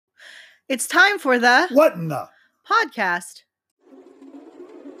It's time for the What in the podcast.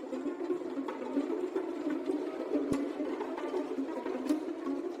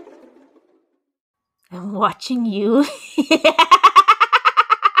 I'm watching you.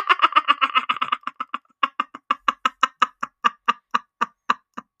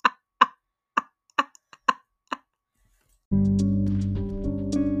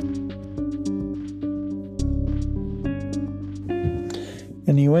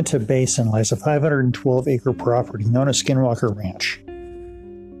 In the Uinta Basin lies a 512-acre property known as Skinwalker Ranch.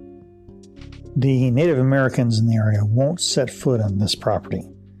 The Native Americans in the area won't set foot on this property,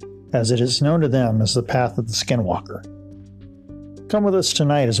 as it is known to them as the path of the Skinwalker. Come with us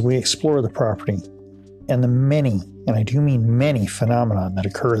tonight as we explore the property and the many, and I do mean many, phenomena that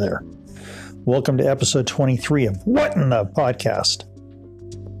occur there. Welcome to episode 23 of What in the Podcast.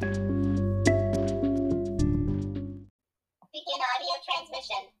 Begin audio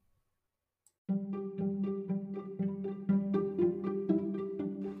transmission.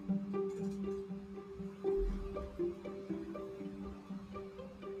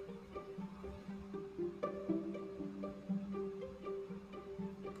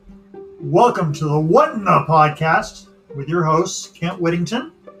 Welcome to the What in the Podcast with your hosts, Kent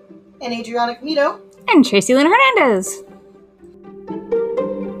Whittington And Adriana Camito. And Tracy Lynn Hernandez.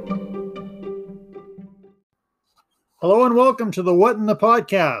 Hello and welcome to the What in the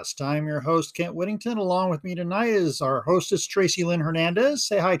Podcast. I'm your host, Kent Whittington. Along with me tonight is our hostess, Tracy Lynn Hernandez.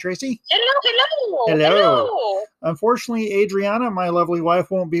 Say hi, Tracy. Hello. Unfortunately, Adriana, my lovely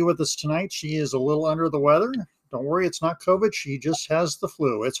wife, won't be with us tonight. She is a little under the weather. Don't worry, it's not COVID. She just has the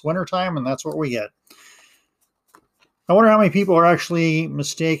flu. It's wintertime, and that's what we get. I wonder how many people are actually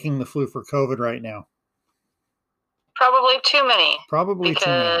mistaking the flu for COVID right now. Probably too many. Probably too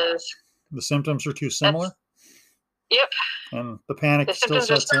many. Because The symptoms are too similar. Yep. And the panic The still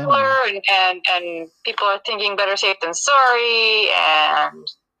symptoms are sets in. similar, and people are thinking better safe than sorry, and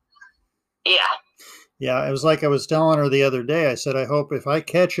yeah. Yeah, it was like I was telling her the other day. I said, I hope if I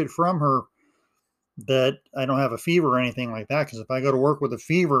catch it from her that I don't have a fever or anything like that. Because if I go to work with a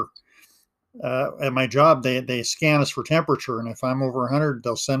fever at my job, they scan us for temperature. And if I'm over 100,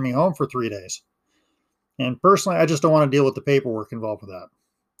 they'll send me home for 3 days. And personally, I just don't want to deal with the paperwork involved with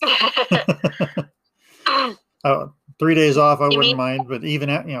that. 3 days off, I wouldn't mind. But even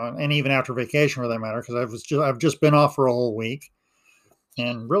even after vacation, for that matter, because I've just been off for a whole week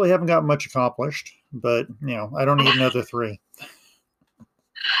and really haven't got much accomplished. But I don't need another 3.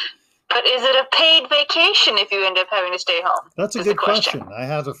 But is it a paid vacation if you end up having to stay home? That's a good question. I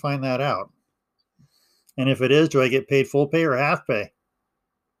have to find that out. And if it is, do I get paid full pay or half pay?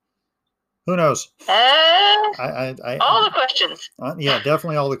 Who knows? All the questions. Yeah,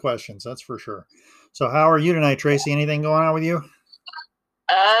 definitely all the questions. That's for sure. So how are you tonight, Tracy? Anything going on with you?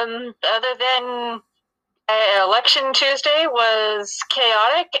 Other than election Tuesday was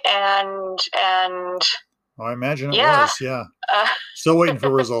chaotic and Oh, I imagine it yeah. was. Yeah. Still waiting for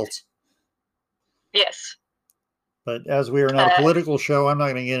results. Yes. But as we are not a political show, I'm not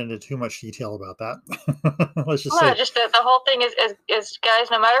going to get into too much detail about that. Let's just say. Just the whole thing is, guys,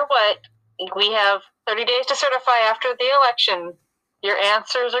 no matter what, we have 30 days to certify after the election. Your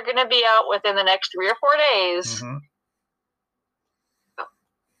answers are going to be out within the next 3 or 4 days. Mm-hmm.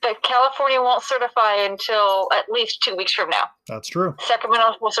 But California won't certify until at least 2 weeks from now. That's true.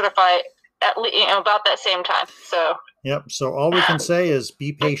 Sacramento will certify at least about that same time. So. Yep. So all we can say is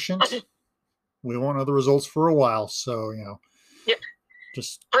be patient. We won't know the results for a while. So, Yep.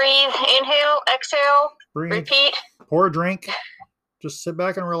 Just breathe, inhale, exhale, breathe, repeat. Pour a drink. Just sit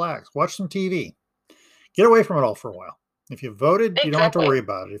back and relax. Watch some TV. Get away from it all for a while. If you voted, You don't have to worry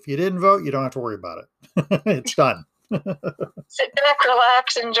about it. If you didn't vote, you don't have to worry about it. It's done. Sit back,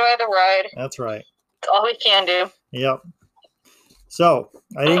 relax, enjoy the ride. That's right. That's all we can do. Yep. So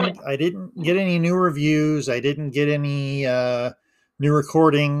I didn't get any new reviews. I didn't get any new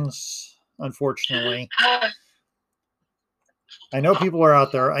recordings, unfortunately. I know people are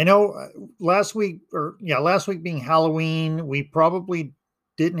out there. I know last week being Halloween, we probably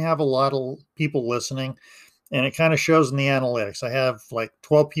didn't have a lot of people listening, and it kind of shows in the analytics. I have like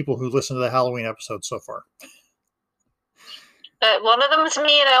 12 people who listened to the Halloween episode so far. One of them is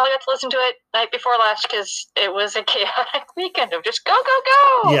me, and I only got to listen to it night before last because it was a chaotic weekend of just go, go,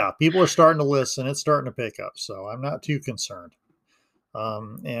 go. Yeah, people are starting to listen. It's starting to pick up, so I'm not too concerned.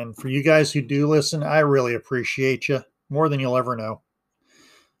 And for you guys who do listen, I really appreciate you more than you'll ever know.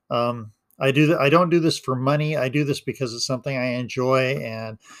 I don't do this for money. I do this because it's something I enjoy,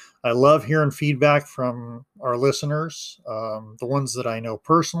 and I love hearing feedback from our listeners, the ones that I know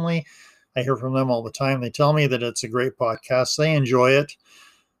personally. I hear from them all the time. They tell me that it's a great podcast. They enjoy it.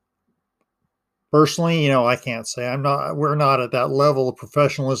 Personally, I can't say we're not at that level of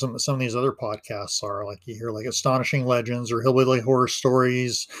professionalism that some of these other podcasts are. Like you hear like Astonishing Legends or Hillbilly Horror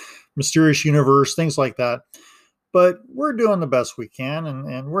Stories, Mysterious Universe, things like that. But we're doing the best we can,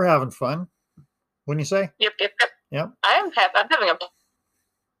 and we're having fun. Wouldn't you say? Yep. Yep. I'm having a.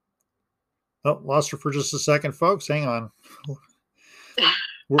 Oh, lost her for just a second, folks. Hang on.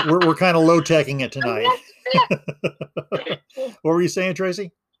 We're kind of low-teching it tonight. What were you saying,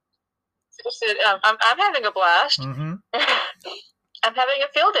 Tracy? I'm having a blast. Mm-hmm. I'm having a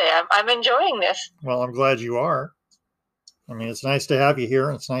field day. I'm enjoying this. Well, I'm glad you are. I mean, it's nice to have you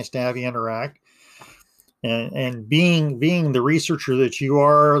here. It's nice to have you interact. And being the researcher that you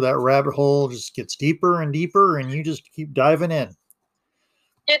are, that rabbit hole just gets deeper and deeper, and you just keep diving in.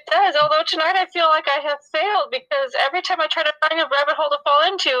 It does. Although tonight I feel like I have failed because every time I try to find a rabbit hole to fall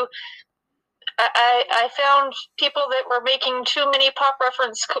into, I found people that were making too many pop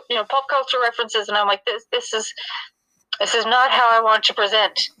culture references, and I'm like, this is not how I want to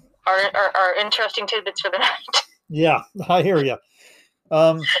present our interesting tidbits for the night. Yeah, I hear you.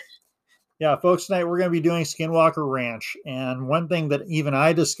 Yeah, folks, tonight we're going to be doing Skinwalker Ranch, and one thing that even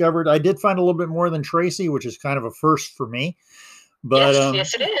I discovered, I did find a little bit more than Tracy, which is kind of a first for me. But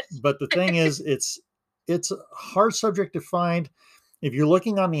yes, it is. But the thing is, it's a hard subject to find. If you're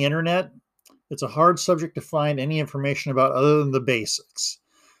looking on the internet, it's a hard subject to find any information about other than the basics.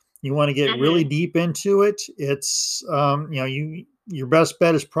 You want to get really deep into it. It's your best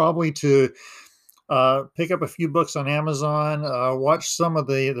bet is probably to pick up a few books on Amazon, watch some of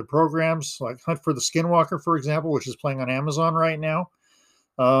the programs like Hunt for the Skinwalker, for example, which is playing on Amazon right now.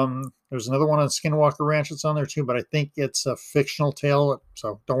 There's another one on Skinwalker Ranch that's on there too, but I think it's a fictional tale,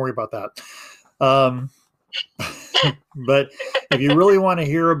 so don't worry about that. But if you really want to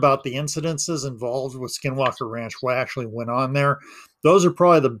hear about the incidences involved with Skinwalker Ranch, what actually went on there, those are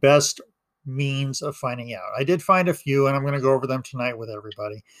probably the best means of finding out. I did find a few, and I'm going to go over them tonight with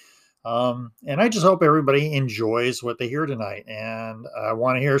everybody. And I just hope everybody enjoys what they hear tonight. And I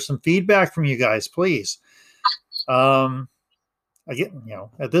want to hear some feedback from you guys, please. Again,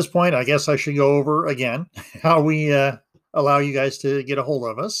 at this point, I guess I should go over again how we allow you guys to get a hold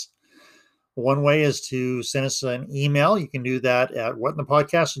of us. One way is to send us an email. You can do that at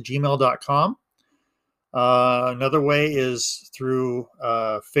whatinthepodcast@gmail.com. Another way is through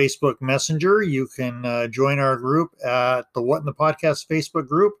Facebook Messenger. You can join our group at the What in the Podcast Facebook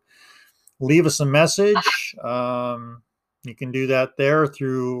group. Leave us a message. You can do that there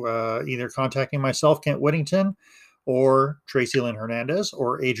through either contacting myself, Kent Whittington, or Tracy Lynn Hernandez,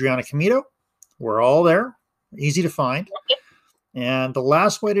 or Adriana Camito. We're all there. Easy to find. And the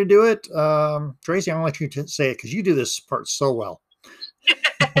last way to do it, Tracy, I'm going to let you say it because you do this part so well.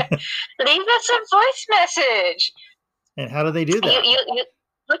 Leave us a voice message. And how do they do that? You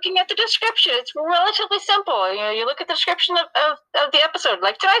looking at the description, it's relatively simple. You look at the description of the episode,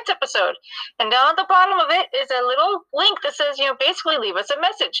 like tonight's episode, and down at the bottom of it is a little link that says, basically leave us a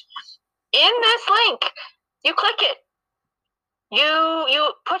message. In this link, you click it.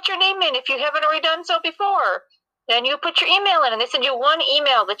 You put your name in if you haven't already done so before. Then you put your email in, and they send you one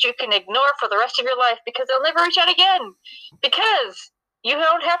email that you can ignore for the rest of your life because they'll never reach out again. Because you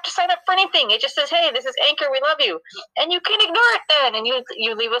don't have to sign up for anything. It just says, hey, this is Anchor, we love you. And you can ignore it then, and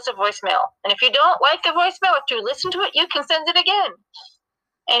you leave us a voicemail. And if you don't like the voicemail, after you listen to it, you can send it again.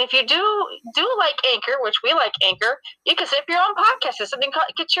 And if you do like Anchor, which we like Anchor, you can set up your own podcast if something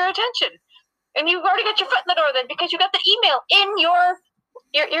gets your attention. And you've already got your foot in the door then because you got the email in your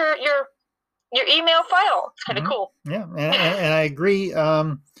email file. It's kind of cool. Yeah, and I agree.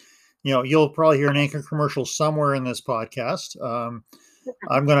 You'll probably hear an Anchor commercial somewhere in this podcast.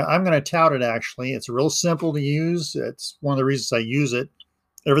 I'm gonna tout it. Actually, it's real simple to use. It's one of the reasons I use it.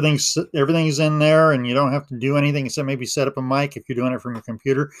 Everything's in there, and you don't have to do anything except maybe set up a mic if you're doing it from your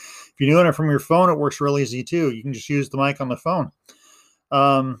computer. If you're doing it from your phone, it works real easy too. You can just use the mic on the phone.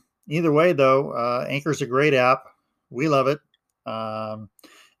 Either way, though, Anchor's a great app. We love it. And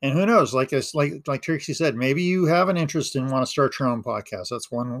who knows? Like Tracy said, maybe you have an interest and want to start your own podcast.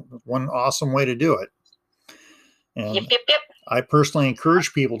 That's one awesome way to do it. And yep. I personally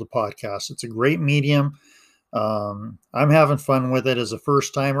encourage people to podcast. It's a great medium. I'm having fun with it as a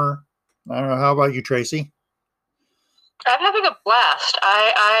first timer. I don't know. How about you, Tracy? I'm having a blast.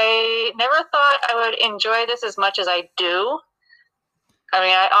 I never thought I would enjoy this as much as I do. I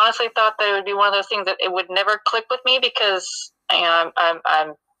mean, I honestly thought that it would be one of those things that it would never click with me because I'm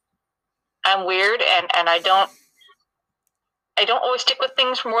weird and I don't always stick with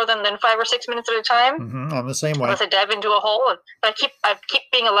things for more than 5 or 6 minutes at a time. Mm-hmm. I'm the same way. Unless I dive into a hole, and I keep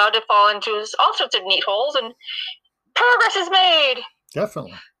being allowed to fall into all sorts of neat holes, and progress is made.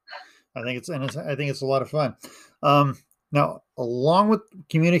 Definitely. I think it's a lot of fun. Now, along with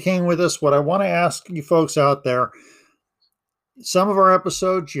communicating with us, what I want to ask you folks out there, some of our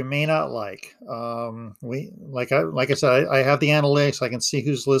episodes you may not like. Like I said, I have the analytics. I can see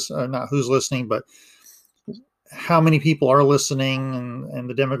who's listening, not who's listening, but how many people are listening, and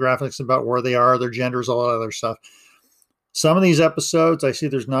the demographics about where they are, their genders, all that other stuff. Some of these episodes, I see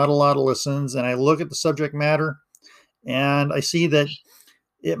there's not a lot of listens, and I look at the subject matter, and I see that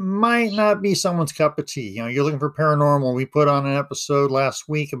it might not be someone's cup of tea. You're looking for paranormal. We put on an episode last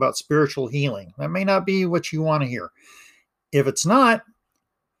week about spiritual healing. That may not be what you want to hear. If it's not,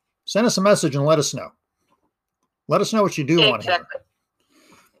 send us a message and let us know. Let us know what you do want to hear.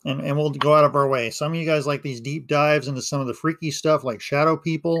 And we'll go out of our way. Some of you guys like these deep dives into some of the freaky stuff like shadow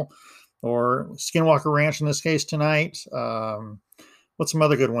people or Skinwalker Ranch in this case tonight. What's some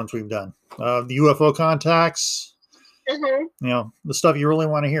other good ones we've done? The UFO contacts. Mm-hmm. The stuff you really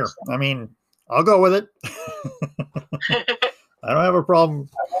want to hear. I mean, I'll go with it. I don't have a problem,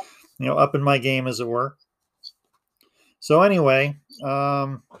 upping my game, as it were. So anyway,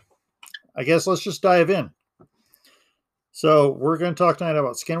 I guess let's just dive in. So we're going to talk tonight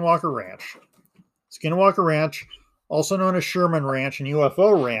about Skinwalker Ranch. Skinwalker Ranch, also known as Sherman Ranch and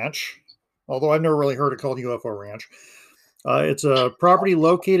UFO Ranch, although I've never really heard it called UFO Ranch. It's a property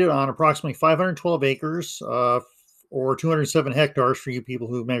located on approximately 512 acres, or 207 hectares for you people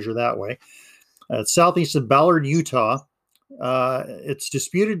who measure that way. It's southeast of Ballard, Utah. It's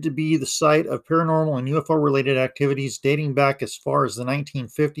disputed to be the site of paranormal and UFO-related activities dating back as far as the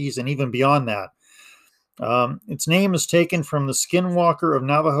 1950s and even beyond that. Its name is taken from the Skinwalker of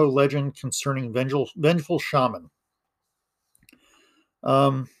Navajo legend concerning vengeful shaman.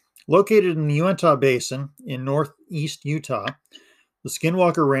 Located in the Uinta Basin in northeast Utah, the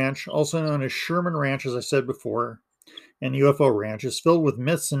Skinwalker Ranch, also known as Sherman Ranch, as I said before, and UFO Ranch, is filled with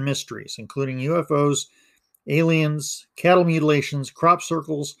myths and mysteries, including UFOs, aliens, cattle mutilations, crop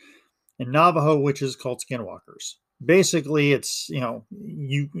circles, and Navajo witches called skinwalkers. Basically, it's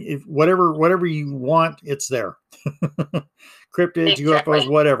whatever you want, it's there. Cryptids, exactly. UFOs,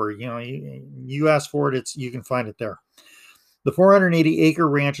 whatever. You ask for it, you can find it there. The 480-acre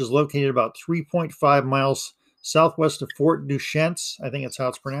ranch is located about 3.5 miles southwest of Fort Duchesne, I think it's how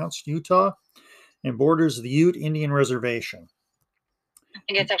it's pronounced, Utah, and borders the Ute Indian Reservation. I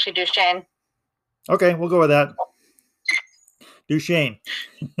think it's actually Duchesne. Okay, we'll go with that. Duchesne.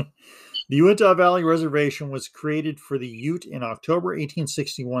 The Uinta Valley Reservation was created for the Ute in October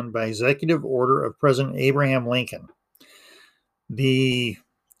 1861 by executive order of President Abraham Lincoln. The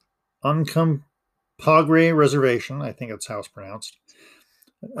Uncompahgre Reservation, I think that's how it's pronounced,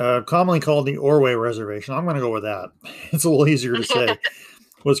 commonly called the Orway Reservation. I'm going to go with that. It's a little easier to say.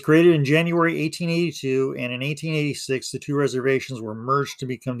 Was created in January 1882, and in 1886, the two reservations were merged to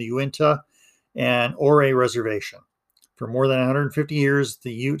become the Uinta and Ouray Reservation. For more than 150 years,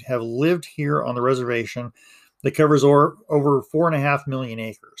 the Ute have lived here on the reservation that covers over 4.5 million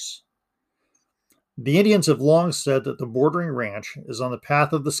acres. The Indians have long said that the bordering ranch is on the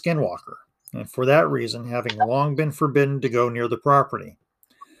path of the Skinwalker, and for that reason, having long been forbidden to go near the property.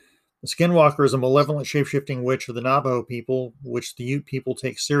 The Skinwalker is a malevolent shape-shifting witch of the Navajo people, which the Ute people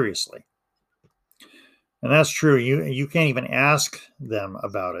take seriously. And that's true. You can't even ask them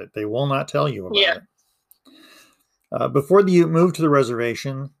about it. They will not tell you about it. Before the Ute moved to the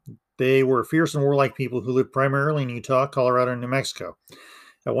reservation, they were fierce and warlike people who lived primarily in Utah, Colorado, and New Mexico.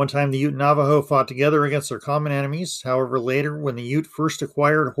 At one time, the Ute and Navajo fought together against their common enemies. However, later, when the Ute first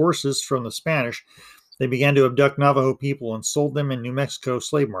acquired horses from the Spanish, they began to abduct Navajo people and sold them in New Mexico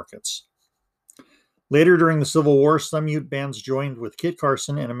slave markets. Later, during the Civil War, some Ute bands joined with Kit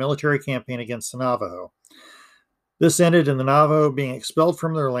Carson in a military campaign against the Navajo. This ended in the Navajo being expelled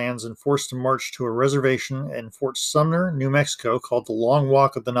from their lands and forced to march to a reservation in Fort Sumner, New Mexico, called the Long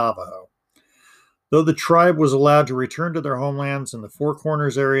Walk of the Navajo. Though the tribe was allowed to return to their homelands in the Four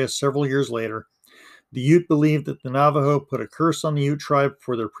Corners area several years later, the Ute believed that the Navajo put a curse on the Ute tribe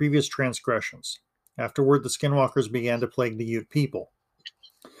for their previous transgressions. Afterward, the Skinwalkers began to plague the Ute people.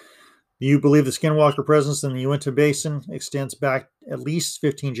 The Ute believe the Skinwalker presence in the Uinta Basin extends back at least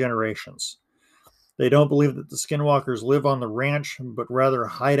 15 generations. They don't believe that the Skinwalkers live on the ranch, but rather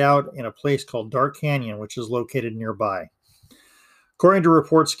hide out in a place called Dark Canyon, which is located nearby. According to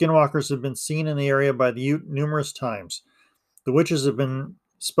reports, Skinwalkers have been seen in the area by the Ute numerous times. The witches have been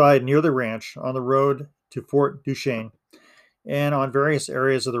spied near the ranch, on the road to Fort Duchesne, and on various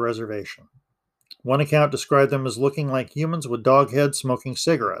areas of the reservation. One account described them as looking like humans with dog heads smoking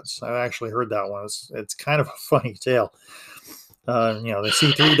cigarettes. I've actually heard that one. It's kind of a funny tale. They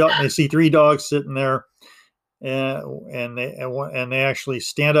see three dogs sitting there. and they actually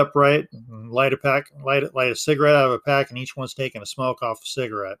stand upright and light a cigarette out of a pack, and each one's taking a smoke off a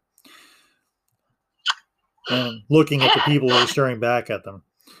cigarette and looking at the people who are staring back at them.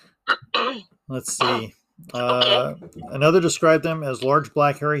 Let's see. Another described them as large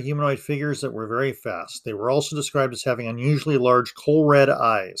black hairy humanoid figures that were very fast. They were also described as having unusually large coal red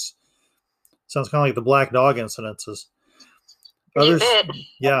eyes. Sounds kind of like the black dog incidences. Others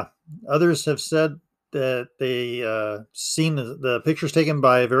have said that they seen the pictures taken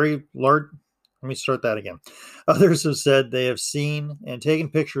by a very large. Let me start that again. Others have said they have seen and taken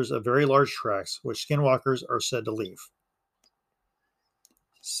pictures of very large tracks, which skinwalkers are said to leave.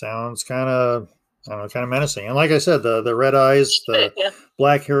 Sounds kind of menacing. And like I said, the red eyes, the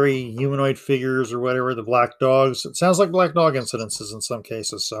black hairy humanoid figures or whatever, the black dogs. It sounds like black dog incidences in some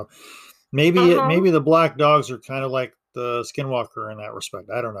cases. So maybe the black dogs are kind of like the skinwalker in that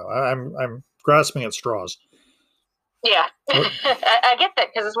respect. I don't know. I'm grasping at straws. Yeah, I get that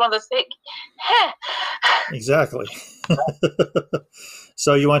because it's one of those things. Exactly.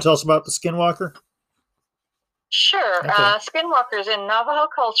 So you want to tell us about the skinwalker? Sure. Okay. Skinwalkers in Navajo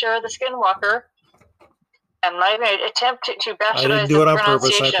culture, the skinwalker. I'm not even going to attempt to bastardize I didn't do it on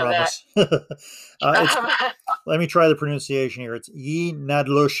purpose, I promise. Let me try the pronunciation here. It's Yi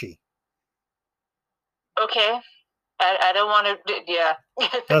Nadloshi. Okay. I don't want to. Yeah.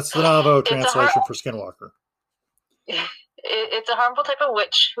 That's the Navajo translation for skinwalker. It's a harmful type of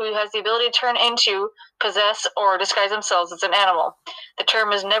witch who has the ability to turn into, possess, or disguise themselves as an animal. The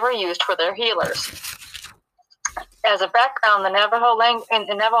term is never used for their healers. As a background, in Navajo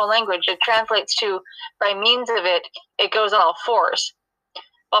language, it translates to, by means of it, it goes on all fours.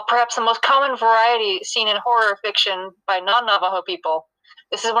 While perhaps the most common variety seen in horror fiction by non-Navajo people,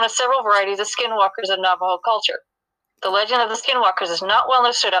 this is one of several varieties of skinwalkers in Navajo culture. The legend of the skinwalkers is not well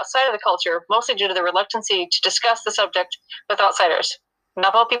understood outside of the culture, mostly due to the reluctancy to discuss the subject with outsiders.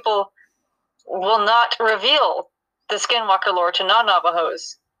 Navajo people will not reveal the skinwalker lore to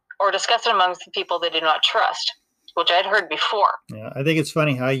non-Navajos or discuss it amongst the people they do not trust, which I'd heard before. Yeah, I think it's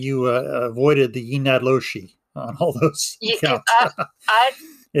funny how you avoided the Yinadloshi on all those accounts.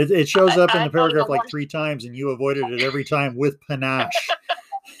 It shows up in the paragraph like 3 times, and you avoided it every time with panache.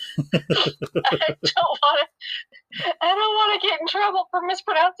 I don't want to get in trouble for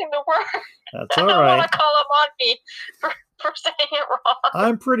mispronouncing the word. That's all right. I don't want right. to call them on me for saying it wrong.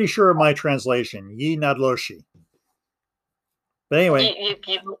 I'm pretty sure of my translation, Yinadloshi. But anyway,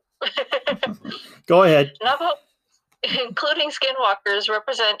 go ahead. Navajo, including skinwalkers,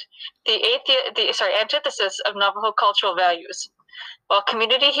 represent the antithesis of Navajo cultural values. While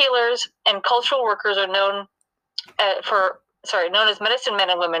community healers and cultural workers are known as medicine men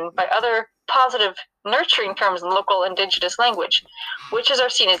and women by other positive, nurturing terms in local indigenous language, witches are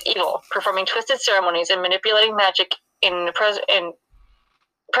seen as evil, performing twisted ceremonies and manipulating magic in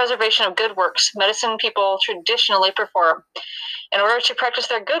preservation of good works medicine people traditionally perform. In order to practice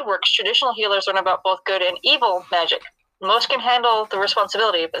their good works, traditional healers learn about both good and evil magic. Most can handle the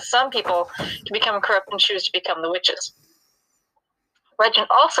responsibility, but some people can become corrupt and choose to become the witches. Legend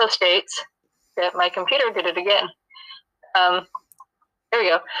also states that my computer did it again. There we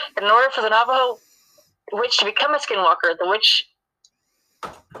go. In order for the Navajo witch to become a skinwalker, the witch,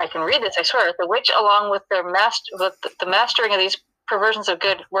 I can read this, I swear, the witch, along with the mastering of these perversions of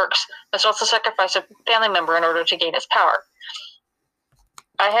good works, must also sacrifice a family member in order to gain its power.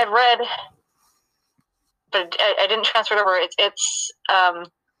 I had read, but I didn't transfer it over. It's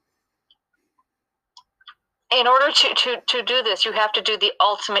in order to do this, you have to do the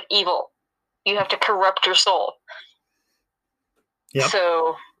ultimate evil. You have to corrupt your soul. Yep.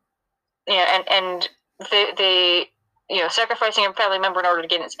 So, yeah, and they sacrificing a family member in order to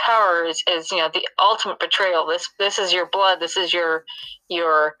gain its power is the ultimate betrayal. This is your blood. This is your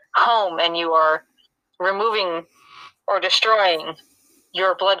home, and you are removing or destroying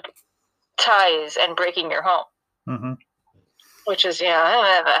your blood ties and breaking your home. Mm-hmm. Which is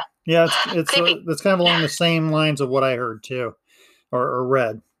it's kind of along the same lines of what I heard too, or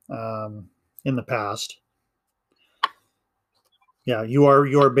read in the past. Yeah, you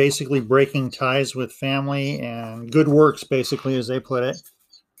are basically breaking ties with family and good works, basically, as they put it,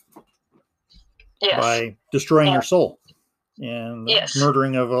 yes, by destroying your soul and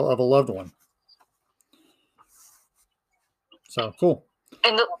murdering of a loved one. So cool.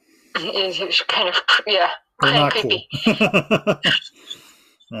 And it's kind of not creepy. Cool.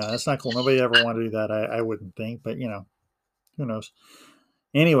 No, that's not cool. Nobody ever wanted to do that. I wouldn't think, but who knows?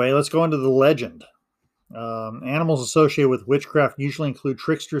 Anyway, let's go into the legend. Animals associated with witchcraft usually include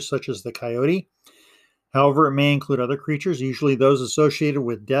tricksters such as the coyote. However, it may include other creatures, usually those associated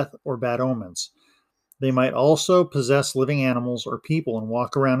with death or bad omens. They might also possess living animals or people and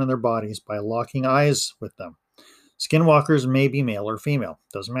walk around in their bodies by locking eyes with them. Skinwalkers may be male or female,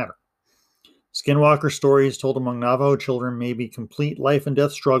 doesn't matter. Skinwalker stories told among Navajo children may be complete life and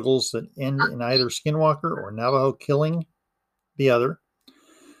death struggles that end in either Skinwalker or Navajo killing the other,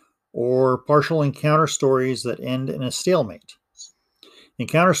 or partial encounter stories that end in a stalemate.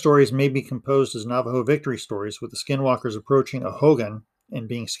 Encounter stories may be composed as Navajo victory stories, with the Skinwalkers approaching a hogan and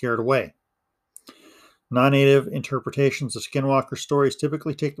being scared away. Non-native interpretations of Skinwalker stories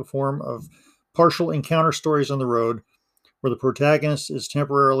typically take the form of partial encounter stories on the road, where the protagonist is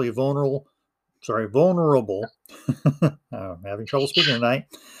temporarily vulnerable. I'm having trouble speaking tonight.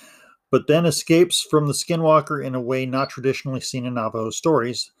 But then escapes from the Skinwalker in a way not traditionally seen in Navajo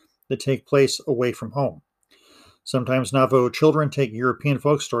stories that take place away from home. Sometimes Navajo children take European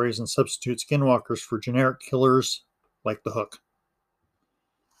folk stories and substitute Skinwalkers for generic killers like the Hook.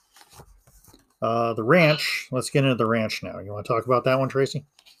 The ranch. Let's get into the ranch now. You want to talk about that one, Tracy?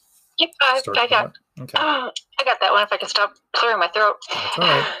 Yep, I got that one. If I can stop clearing my throat. That's all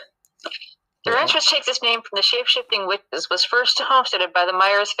right. The ranch, which takes its name from the shape-shifting witches, was first homesteaded by the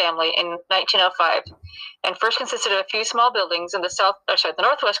Myers family in 1905, and first consisted of a few small buildings in the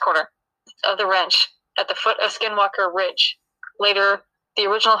northwest corner of the ranch at the foot of Skinwalker Ridge. Later, the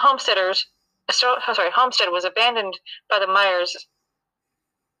original homestead was abandoned by the Myers,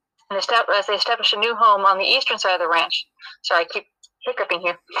 and as they established a new home on the eastern side of the ranch. Sorry, I keep hiccuping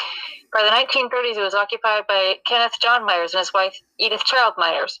here. By the 1930s, it was occupied by Kenneth John Myers and his wife, Edith Child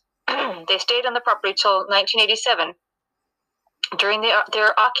Myers. They stayed on the property till 1987. During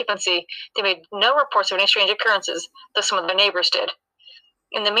their occupancy, they made no reports of any strange occurrences, though some of their neighbors did.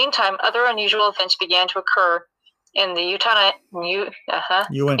 In the meantime, other unusual events began to occur in the Uinta.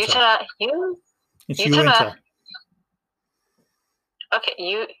 Okay,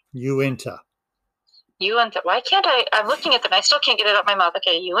 Uinta. Why can't I'm looking at them. I still can't get it out of my mouth.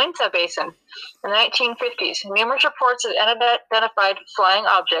 Okay, Uinta Basin. In the 1950s, numerous reports of unidentified flying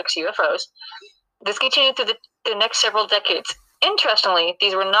objects, UFOs. This continued through the next several decades. Interestingly,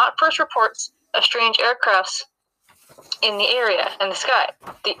 these were not first reports of strange aircrafts in the area, in the sky.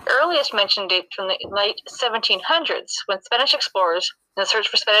 The earliest mention dates from the late 1700s, when Spanish explorers, in the search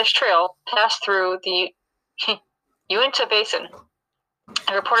for Spanish Trail, passed through the Uinta Basin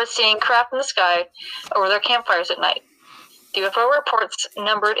and reported seeing craft in the sky over their campfires at night. The UFO reports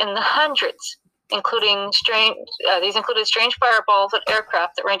numbered in the hundreds, included strange fireballs at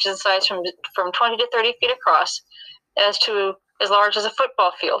aircraft that ranges in size from 20 to 30 feet across, as large as a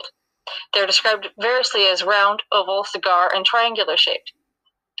football field. They're described variously as round, oval, cigar, and triangular shaped.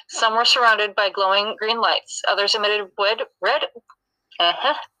 Some were surrounded by glowing green lights. Others emitted red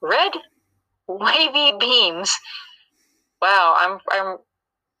wavy beams. Wow, I'm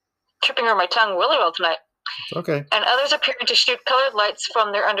tripping over my tongue really well tonight. Okay. And others appearing to shoot colored lights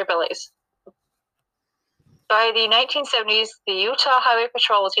from their underbellies. By the 1970s, the Utah Highway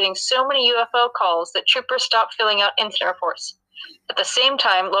Patrol was getting so many UFO calls that troopers stopped filling out incident reports. At the same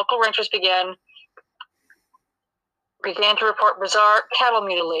time, local ranchers began to report bizarre cattle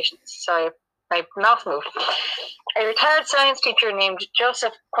mutilations. Sorry, my mouth moved. A retired science teacher named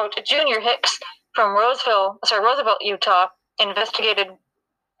Joseph, quote, Junior Hicks from Roosevelt, Utah, investigated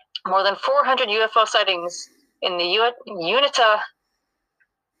more than 400 UFO sightings in the Uinta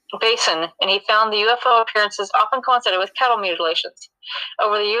Basin, and he found the UFO appearances often coincided with cattle mutilations.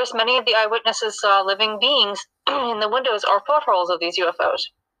 Over the years, many of the eyewitnesses saw living beings in the windows or portholes of these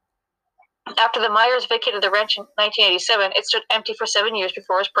UFOs. After the Myers vacated the ranch in 1987, it stood empty for 7 years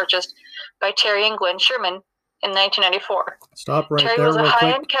before it was purchased by Terry and Gwen Sherman in 1994. Stop right Terry there was a real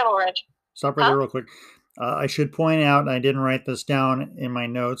high-end quick. cattle ranch. Stop right there real quick. I should point out, and I didn't write this down in my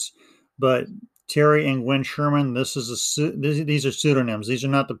notes, but Terry and Gwen Sherman, these are pseudonyms. These are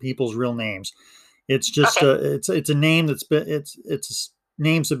not the people's real names. It's just it's a name that's been it's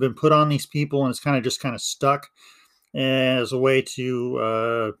names have been put on these people, and it's kind of stuck as a way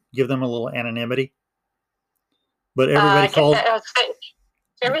to give them a little anonymity. But everybody calls.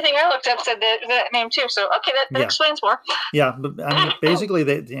 Everything I looked up said that name too. So okay, that explains more. Yeah, but I mean, basically,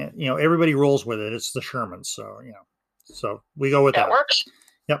 everybody rolls with it. It's the Shermans, so we go with that. That works.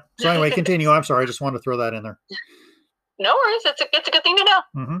 Yep. So anyway, continue. I'm sorry, I just wanted to throw that in there. No worries. It's a good thing to know.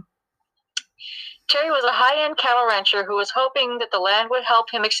 Mm-hmm. Terry was a high-end cattle rancher who was hoping that the land would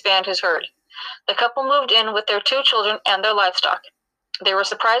help him expand his herd. The couple moved in with their 2 children and their livestock. They were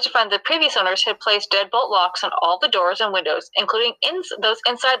surprised to find the previous owners had placed deadbolt locks on all the doors and windows, including those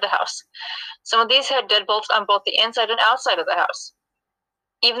inside the house. Some of these had deadbolts on both the inside and outside of the house.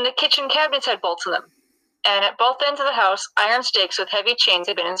 Even the kitchen cabinets had bolts in them. And at both ends of the house, iron stakes with heavy chains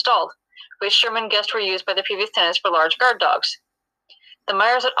had been installed. which Sherman guessed were used by the previous tenants for large guard dogs. The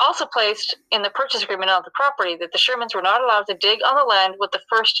Myers had also placed in the purchase agreement of the property that the Shermans were not allowed to dig on the land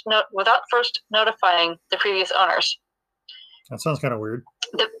without first notifying the previous owners. That sounds kind of weird.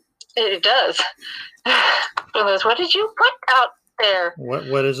 It does. What did you put out there?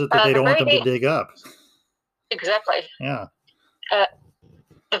 What is it that they don't want them to dig up? Exactly. Yeah.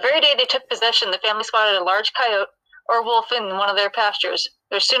 The very day they took possession, the family spotted a large coyote or wolf in one of their pastures.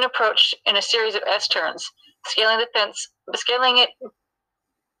 They were soon approached in a series of S-turns, scaling its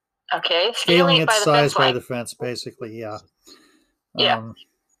size by the fence, basically, yeah. Yeah.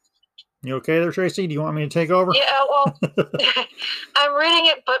 You okay there, Tracy? Do you want me to take over? Yeah, well, I'm reading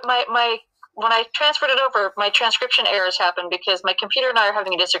it, but my when I transferred it over, my transcription errors happened because my computer and I are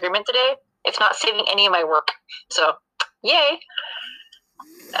having a disagreement today. It's not saving any of my work. So, yay.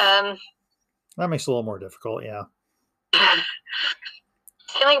 That makes it a little more difficult, yeah.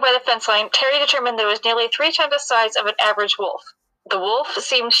 Standing by the fence line, Terry determined that it was nearly 3 times the size of an average wolf. The wolf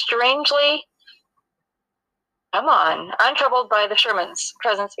seemed strangely, untroubled by the Shermans'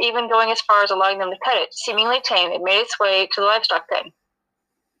 presence, even going as far as allowing them to pet it. Seemingly tame, it made its way to the livestock pen.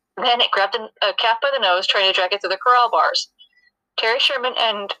 Then it grabbed a calf by the nose, trying to drag it through the corral bars. Terry Sherman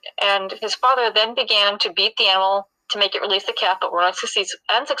and his father then began to beat the animal to make it release the calf, but were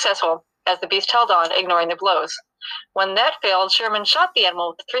unsuccessful as the beast held on, ignoring the blows. When that failed, Sherman shot the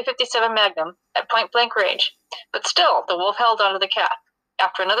animal with a .357 Magnum at point-blank range, but still, the wolf held onto the calf.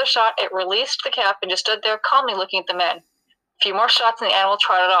 After another shot, it released the calf and just stood there calmly looking at the men. A few more shots and the animal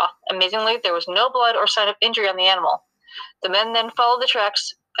trotted off. Amazingly, there was no blood or sign of injury on the animal. The men then followed the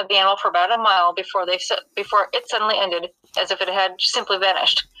tracks of the animal for about a mile before it suddenly ended, as if it had simply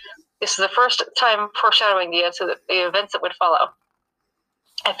vanished. This is the first time foreshadowing the events that would follow.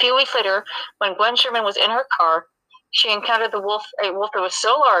 A few weeks later, when Gwen Sherman was in her car, she encountered a wolf that was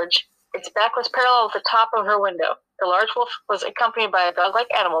so large, its back was parallel with the top of her window. The large wolf was accompanied by a dog-like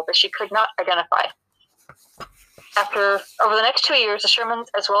animal that she could not identify. Over the next 2 years, the Shermans,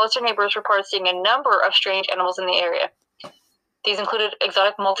 as well as their neighbors, reported seeing a number of strange animals in the area. These included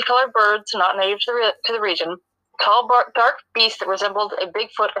exotic multicolored birds not native to the region, tall, dark beasts that resembled a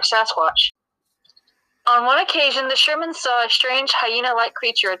Bigfoot or Sasquatch. On one occasion, the Shermans saw a strange hyena-like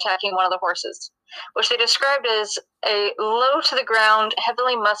creature attacking one of the horses, which they described as a low-to-the-ground,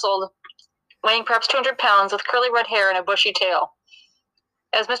 heavily muscled, weighing perhaps 200 pounds, with curly red hair and a bushy tail.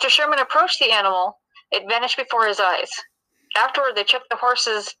 As Mr. Sherman approached the animal, it vanished before his eyes. Afterward, they checked the horse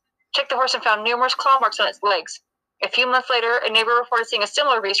and found numerous claw marks on its legs. A few months later, a neighbor reported seeing a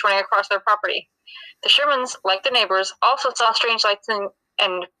similar beast running across their property. The Shermans, like the neighbors, also saw strange lights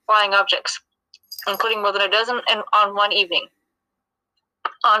and flying objects, including more than a dozen on one evening.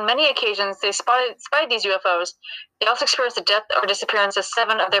 On many occasions, they spied these UFOs. They also experienced the death or disappearance of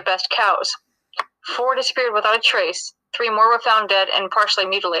 7 of their best cows. 4 disappeared without a trace. 3 more were found dead and partially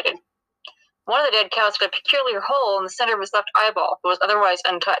mutilated. One of the dead cows had a peculiar hole in the center of its left eyeball, but was otherwise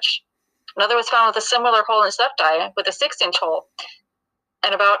untouched. Another was found with a similar hole in its left eye, with a 6-inch hole,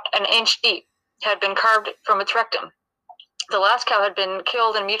 and about an inch deep, had been carved from its rectum. The last cow had been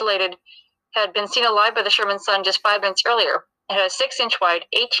killed and mutilated, had been seen alive by the Sherman's son just 5 minutes earlier. It had a 6-inch wide,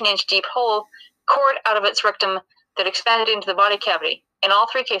 18-inch deep hole cored out of its rectum that expanded into the body cavity. In all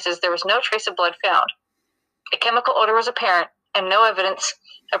 3 cases, there was no trace of blood found. A chemical odor was apparent, and no evidence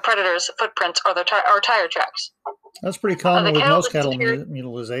of predators' footprints or tire tracks. That's pretty common with most cattle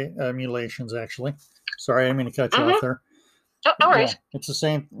mutilations, actually. Sorry, I didn't mean to cut you off there. No worries. Yeah, it's the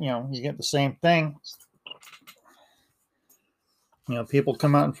same, you get the same thing. People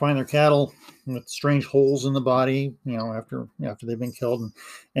come out and find their cattle with strange holes in the body, after they've been killed.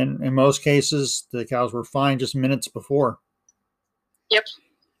 And in most cases, the cows were fine just minutes before. Yep.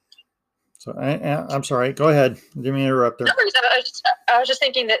 So I'm sorry. Go ahead. Didn't mean to interrupt there. No worries. I was just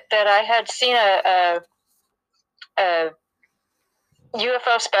thinking that I had seen a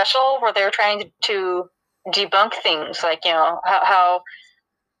UFO special where they were trying to debunk things like, how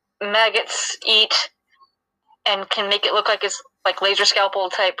maggots eat and can make it look like it's like laser scalpel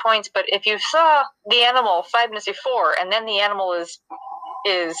type points. But if you saw the animal 5 minutes before and then the animal is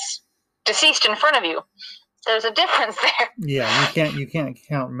deceased in front of you, there's a difference there. Yeah, you can't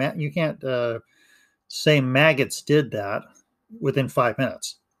count. You can't say maggots did that within 5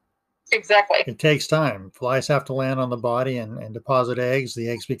 minutes. Exactly. It takes time. Flies have to land on the body and deposit eggs. The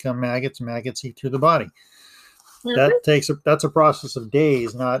eggs become maggots. Maggots eat through the body. Mm-hmm. That's a process of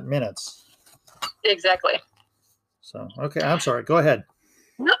days, not minutes. Exactly. So, okay, I'm sorry. Go ahead.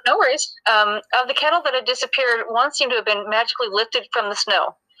 No worries. Of the cattle that had disappeared, one seemed to have been magically lifted from the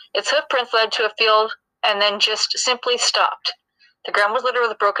snow. Its hoof prints led to a field and then just simply stopped. The ground was littered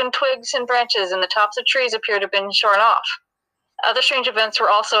with broken twigs and branches, and the tops of trees appeared to have been shorn off. Other strange events were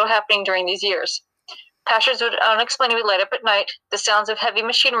also happening during these years. Pastures would unexplainably light up at night. The sounds of heavy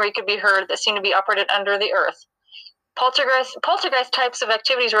machinery could be heard that seemed to be operated under the earth. Poltergeist types of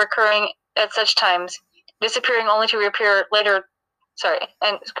activities were occurring at such times, disappearing only to reappear later.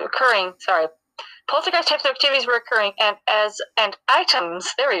 Poltergeist types of activities were occurring and items,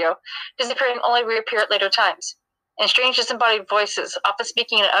 disappearing only to reappear at later times. And strange disembodied voices, often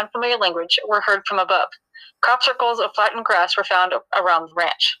speaking in an unfamiliar language, were heard from above. Crop circles of flattened grass were found around the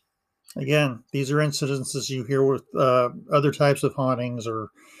ranch. Again, these are incidences you hear with other types of hauntings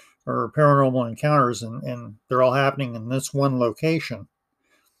or paranormal encounters, and they're all happening in this one location.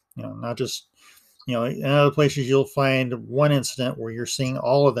 Not just, in other places you'll find one incident where you're seeing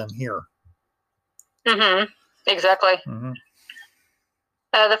all of them here. Mm-hmm. Exactly. Mm-hmm.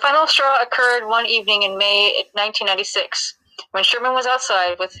 The final straw occurred one evening in May 1996, when Sherman was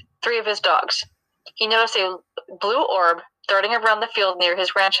outside with 3 of his dogs. He noticed a blue orb darting around the field near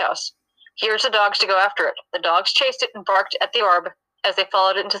his ranch house. He urged the dogs to go after it. The dogs chased it and barked at the orb as they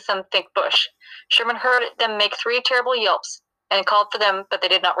followed it into some thick bush. Sherman heard them make 3 terrible yelps and called for them, but they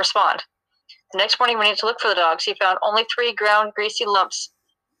did not respond. The next morning, when he went to look for the dogs, he found only 3 round greasy lumps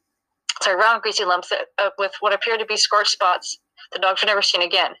that, with what appeared to be scorched spots. The dogs were never seen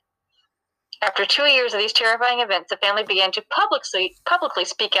again. After 2 years of these terrifying events, the family began to publicly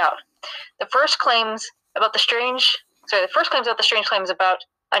speak out. The first claims about the strange claims about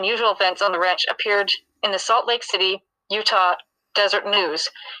unusual events on the ranch appeared in the Salt Lake City, Utah Desert News,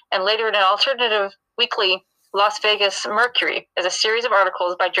 and later in an alternative weekly Las Vegas Mercury as a series of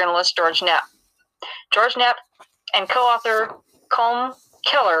articles by journalist George Knapp. George Knapp and co-author Colm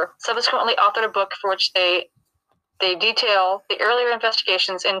Keller subsequently authored a book for which they detail the earlier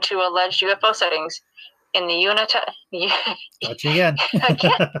investigations into alleged UFO sightings in the Uinta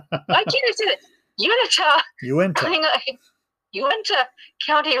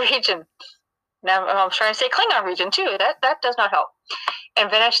County region. Now I'm trying to say Klingon region too. That does not help. And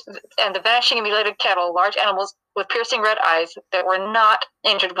the vanishing and mutilated cattle, large animals with piercing red eyes that were not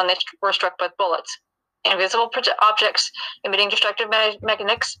injured when they were struck by bullets. Invisible objects emitting destructive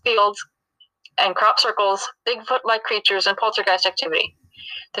magnetic fields and crop circles, Bigfoot-like creatures, and poltergeist activity.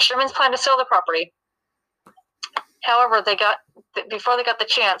 The Shermans planned to sell the property. However, before they got the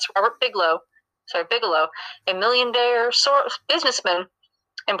chance, Robert Bigelow, a millionaire businessman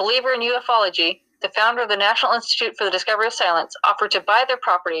and believer in ufology, the founder of the National Institute for the Discovery of Silence, offered to buy their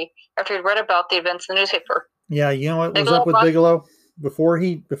property after he'd read about the events in the newspaper. Yeah, you know what was up with Bigelow before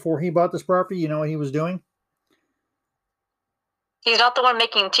he bought this property? You know what he was doing? He's not the one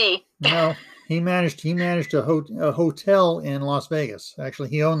making tea. No, he managed a hotel in Las Vegas. Actually,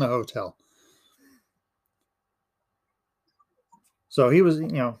 he owned the hotel. So he was,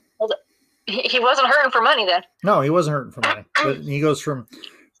 he wasn't hurting for money then. No, he wasn't hurting for money. But he goes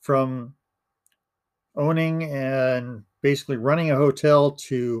from owning and basically running a hotel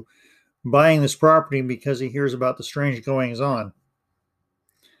to buying this property because he hears about the strange goings on.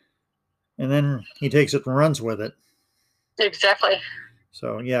 And then he takes it and runs with it. Exactly.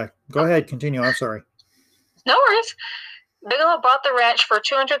 So, yeah, go ahead. Continue. I'm sorry. No worries. Bigelow bought the ranch for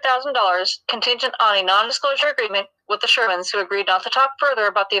 $200,000, contingent on a non-disclosure agreement with the Shermans, who agreed not to talk further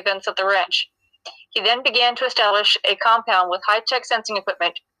about the events at the ranch. He then began to establish a compound with high-tech sensing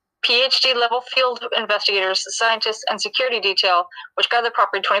equipment, PhD-level field investigators, scientists, and security detail, which guard the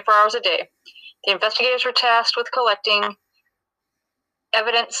property 24 hours a day. The investigators were tasked with collecting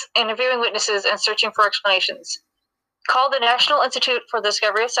evidence, interviewing witnesses, and searching for explanations. Called the National Institute for the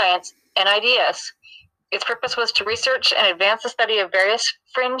Discovery of Science, NIDS, its purpose was to research and advance the study of various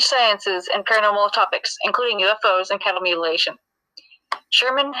fringe sciences and paranormal topics, including UFOs and cattle mutilation.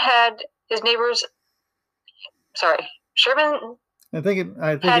 Sherman had his neighbors. Sorry, Sherman. I think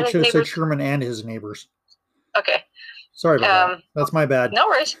it should have said Sherman and his neighbors. Okay. Sorry about that. That's my bad. No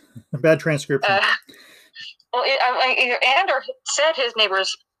worries. Bad transcription. Either and or said his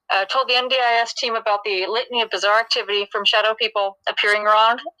neighbors told the NDIS team about the litany of bizarre activity from shadow people appearing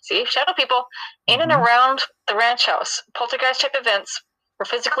around. See, shadow people in and around the ranch house. Poltergeist-type events where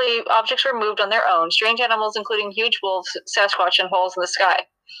physically objects were moved on their own. Strange animals, including huge wolves, Sasquatch, and holes in the sky.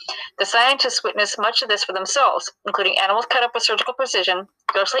 The scientists witnessed much of this for themselves, including animals cut up with surgical precision,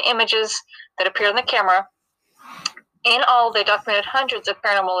 ghostly images that appeared on the camera. In all, they documented hundreds of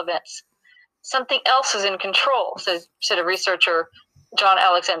paranormal events. Something else is in control, said a researcher, John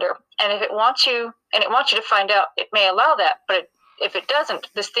Alexander. And if it wants you to find out, it may allow that. But if it doesn't,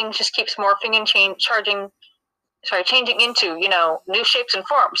 this thing just keeps morphing and changing into, new shapes and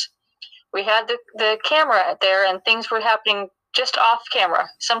forms. We had the camera there, and things were happening just off camera,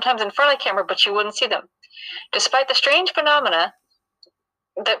 sometimes in front of the camera, but you wouldn't see them. Despite the strange phenomena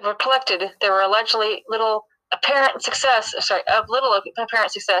that were collected, there were allegedly little apparent success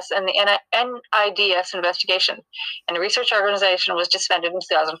in the NIDS investigation, and the research organization was disbanded in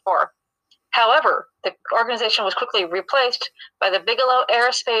 2004. However, the organization was quickly replaced by the Bigelow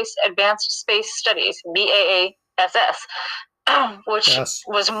Aerospace Advanced Space Studies, BAASS, which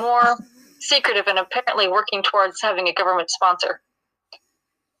was more secretive and apparently working towards having a government sponsor.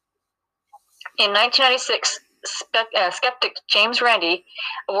 In 1996, skeptic James Randi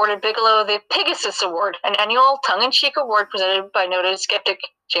awarded Bigelow the Pegasus Award, an annual tongue-in-cheek award presented by noted skeptic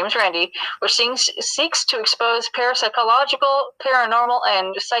James Randi, which seeks to expose parapsychological, paranormal,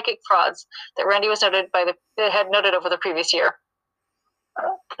 and psychic frauds that Randi had noted over the previous year.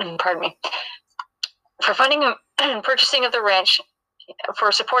 Pardon me. For funding and purchasing of the ranch,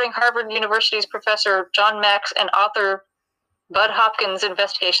 for supporting Harvard University's Professor John Max and author Bud Hopkins'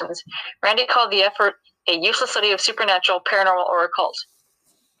 investigations, Randi called the effort a useless study of supernatural, paranormal, or occult.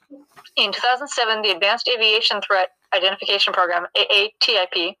 In 2007, the Advanced Aviation Threat Identification Program,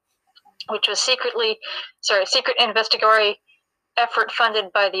 AATIP, which was secret investigatory effort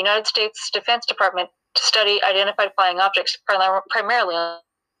funded by the United States Defense Department to study identified flying objects, primarily on...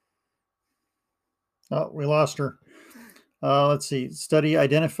 Oh, we lost her. Let's see. Study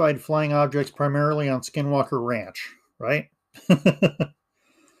identified flying objects primarily on Skinwalker Ranch, right?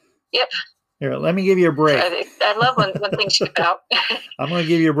 Yep. Here, let me give you a break. I love when things skip out. I'm going to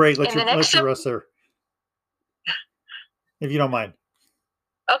give you a break. Let you rest there, if you don't mind.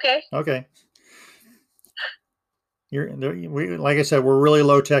 Okay. Okay. Like I said, we're really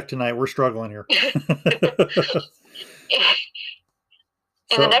low tech tonight. We're struggling here.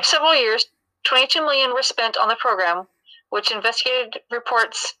 In the next several years, $22 million were spent on the program, which investigated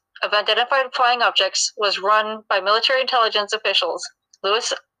reports of identified flying objects, was run by military intelligence officials.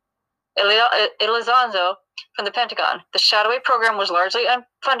 Luis Elizondo from the Pentagon. The shadowy program was largely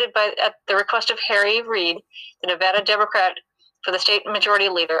unfunded at the request of Harry Reid, the Nevada Democrat for the state majority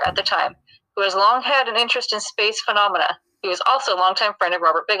leader at the time, who has long had an interest in space phenomena. He was also a longtime friend of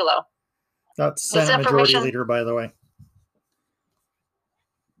Robert Bigelow. That's Senate majority leader, by the way.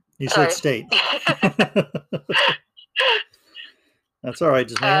 You said state. That's all right.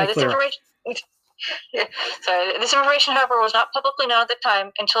 Just make it clear. This information, however, was not publicly known at the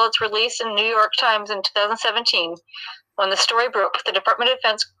time until its release in New York Times in 2017. When the story broke, the Department of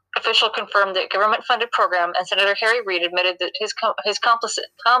Defense official confirmed the government-funded program, and Senator Harry Reid admitted that his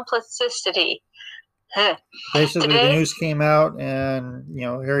complicity. Basically, the news came out, and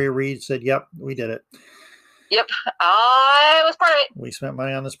Harry Reid said, "Yep, we did it. Yep, I was part of it. We spent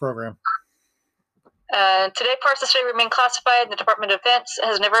money on this program." Today, parts of the study remain classified. The Department of Defense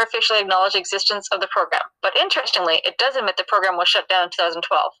has never officially acknowledged the existence of the program. But interestingly, it does admit the program was shut down in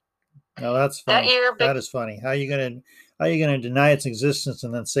 2012. Now that's funny. That is funny. How are you gonna deny its existence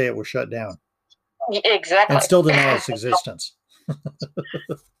and then say it was shut down? Exactly. And still deny its existence.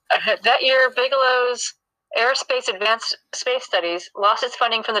 That year, Bigelow's Aerospace Advanced Space Studies lost its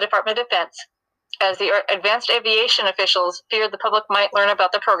funding from the Department of Defense, as the advanced aviation officials feared the public might learn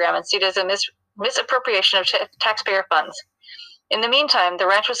about the program and see it as a misappropriation of taxpayer funds. In the meantime, the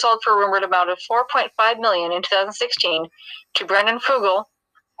ranch was sold for a rumored amount of $4.5 million in 2016 to Brendan Fugel,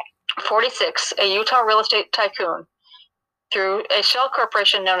 46, a Utah real estate tycoon, through a shell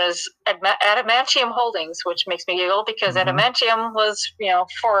corporation known as Adamantium Holdings, which makes me giggle because Adamantium was,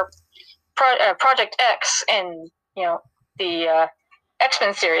 for Project X in, the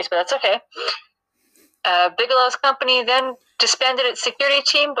X-Men series, but that's okay. Bigelow's company then disbanded its security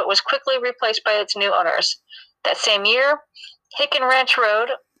team, but was quickly replaced by its new owners. That same year, Hicken Ranch Road,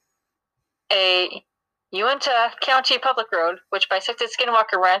 a Uintah County public road, which bisected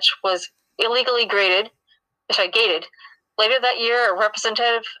Skinwalker Ranch, was illegally gated. Later that year, a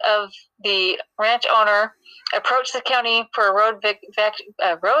representative of the ranch owner approached the county for a road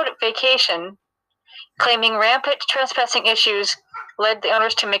vacation, claiming rampant trespassing issues led the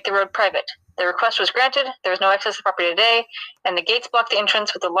owners to make the road private. The request was granted, there was no access to property today, and the gates blocked the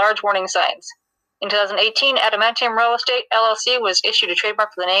entrance with the large warning signs. In 2018, Adamantium Real Estate, LLC was issued a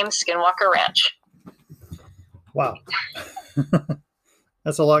trademark for the name Skinwalker Ranch. Wow.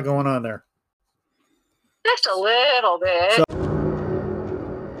 That's a lot going on there. Just a little bit.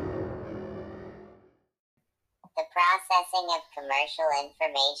 The processing of commercial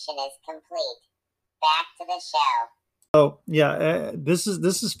information is complete. Back to the show. Oh yeah, this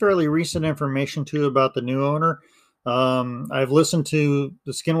is fairly recent information too about the new owner. I've listened to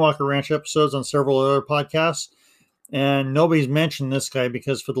the Skinwalker Ranch episodes on several other podcasts, And nobody's mentioned this guy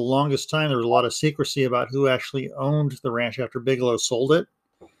because for the longest time, there was a lot of secrecy about who actually owned the ranch after Bigelow sold it.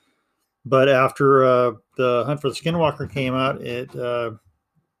 But after the Hunt for the Skinwalker came out,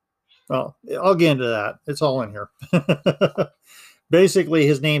 well, I'll get into that. It's all in here. Basically,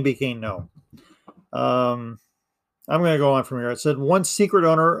 his name became known. I'm going to go on from here. It said, one secret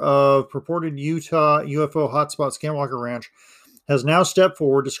owner of purported Utah UFO hotspot Skinwalker Ranch has now stepped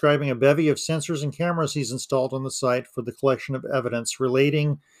forward describing a bevy of sensors and cameras he's installed on the site for the collection of evidence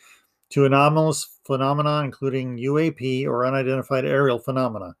relating to anomalous phenomena, including UAP or unidentified aerial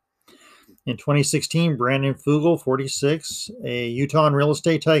phenomena. In 2016, Brandon Fugel, 46, a Utah real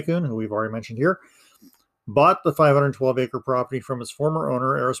estate tycoon, who we've already mentioned here, bought the 512-acre property from its former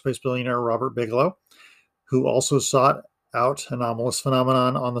owner, aerospace billionaire Robert Bigelow, who also sought out anomalous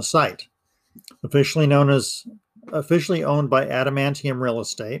phenomenon on the site. Officially owned by Adamantium Real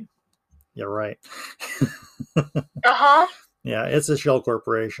Estate. Yeah, right. Yeah, it's a shell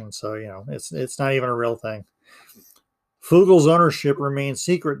corporation, so it's not even a real thing. Fugel's ownership remained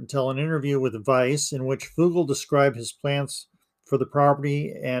secret until an interview with Vice, in which Fugel described his plans for the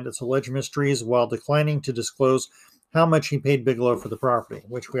property and its alleged mysteries while declining to disclose how much he paid Bigelow for the property,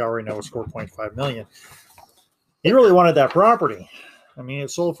 which we already know was $4.5 million. He really wanted that property. I mean, it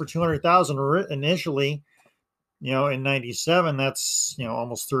sold for $200,000 initially, in 97. That's,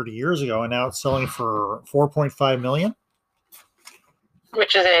 almost 30 years ago. And now it's selling for $4.5 million.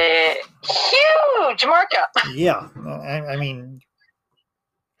 Which is a huge markup. Yeah. I mean,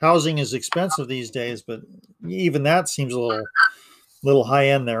 housing is expensive these days, but even that seems a little high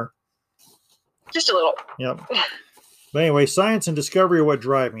end there. Just a little. Yep. But anyway, science and discovery are what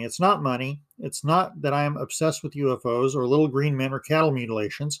drive me. It's not money. It's not that I am obsessed with UFOs or little green men or cattle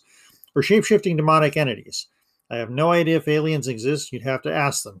mutilations or shape-shifting demonic entities. I have no idea if aliens exist. You'd have to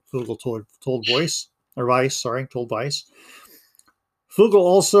ask them, Fugel told Vice. Fugel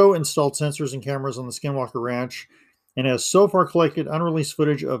also installed sensors and cameras on the Skinwalker Ranch and has so far collected unreleased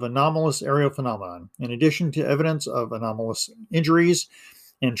footage of anomalous aerial phenomenon, in addition to evidence of anomalous injuries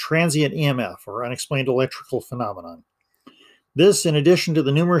and transient EMF, or unexplained electrical phenomenon. This, in addition to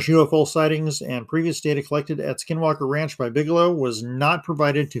the numerous UFO sightings and previous data collected at Skinwalker Ranch by Bigelow, was not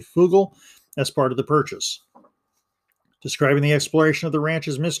provided to Fugel as part of the purchase. Describing the exploration of the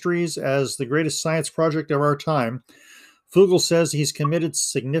ranch's mysteries as the greatest science project of our time, Fugel says he's committed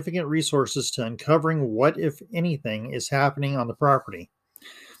significant resources to uncovering what, if anything, is happening on the property.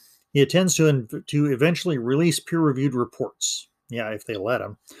 He intends to eventually release peer-reviewed reports. Yeah, if they let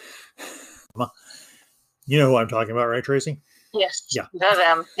him. You know who I'm talking about, right, Tracy? Yes. Yeah. The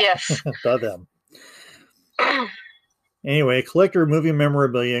them. Yes. The them. Anyway, collector of movie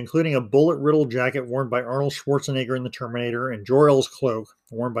memorabilia, including a bullet-riddled jacket worn by Arnold Schwarzenegger in The Terminator and Jor-El's cloak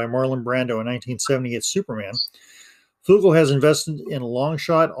worn by Marlon Brando in 1978's Superman, Fugel has invested in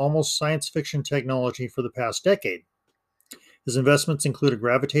long-shot, almost science fiction technology for the past decade. His investments include a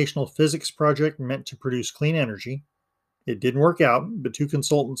gravitational physics project meant to produce clean energy. It didn't work out, but two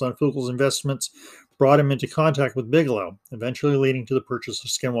consultants on Fugel's investments brought him into contact with Bigelow, eventually leading to the purchase of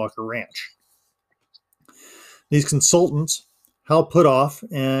Skinwalker Ranch. These consultants, Hal Puthoff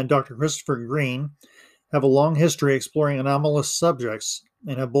and Dr. Christopher Green, have a long history exploring anomalous subjects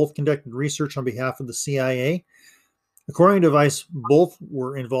and have both conducted research on behalf of the CIA. According to Vice, both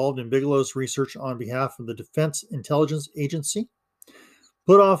were involved in Bigelow's research on behalf of the Defense Intelligence Agency.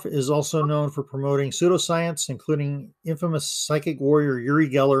 Puthoff is also known for promoting pseudoscience, including infamous psychic warrior Uri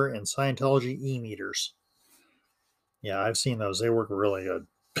Geller and Scientology e-meters. Yeah, I've seen those. They work really good.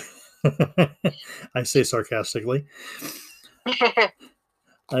 I say sarcastically.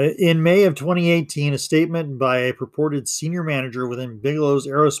 In May of 2018, a statement by a purported senior manager within Bigelow's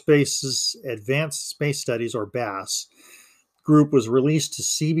Aerospace's Advanced Space Studies, or BASS, group was released to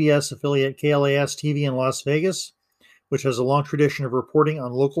CBS affiliate KLAS TV in Las Vegas, which has a long tradition of reporting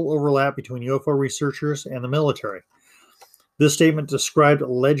on local overlap between UFO researchers and the military. This statement described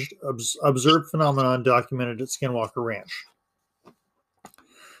alleged observed phenomenon documented at Skinwalker Ranch.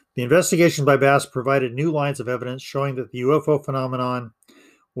 The investigation by BASS provided new lines of evidence showing that the UFO phenomenon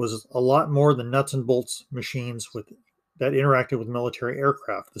was a lot more than nuts and bolts machines that interacted with military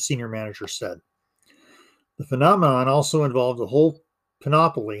aircraft, the senior manager said. The phenomenon also involved a whole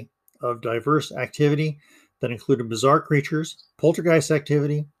panoply of diverse activity that included bizarre creatures, poltergeist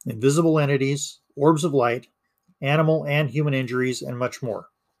activity, invisible entities, orbs of light, animal and human injuries, and much more.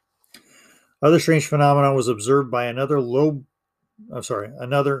 Other strange phenomena was observed by another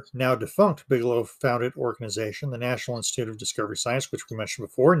now defunct Bigelow-founded organization, the National Institute of Discovery Science, which we mentioned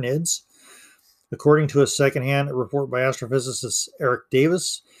before, NIDS. According to a secondhand report by astrophysicist Eric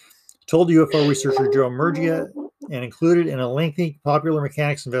Davis, told UFO researcher Joe Murgia and included in a lengthy popular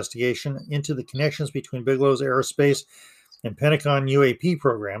mechanics investigation into the connections between Bigelow's aerospace and Pentagon UAP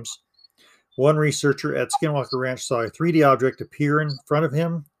programs. One researcher at Skinwalker Ranch saw a 3D object appear in front of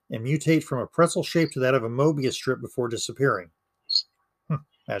him and mutate from a pretzel shape to that of a Mobius strip before disappearing.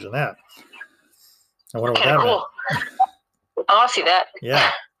 Imagine that. I wonder what that Cool. meant. I want to see that.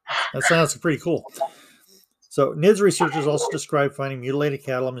 Yeah, that sounds pretty cool. So, NIDS researchers also described finding mutilated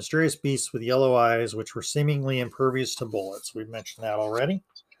cattle and mysterious beasts with yellow eyes, which were seemingly impervious to bullets. We've mentioned that already.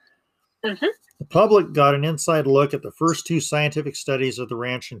 Mm-hmm. The public got an inside look at the first 2 scientific studies of the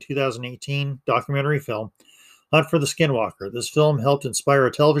ranch in 2018 documentary film, Hunt for the Skinwalker. This film helped inspire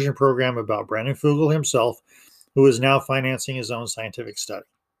a television program about Brandon Fugel himself, who is now financing his own scientific study.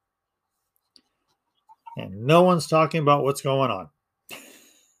 And no one's talking about what's going on.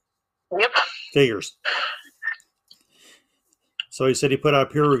 Yep. Figures. So he said he put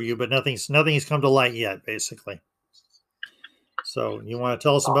out peer review, but nothing's come to light yet, basically. So you want to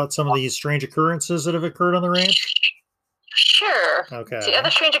tell us about some of these strange occurrences that have occurred on the ranch? Sure. Okay. The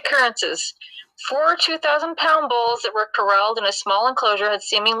other strange occurrences. 4 2,000-pound bulls that were corralled in a small enclosure had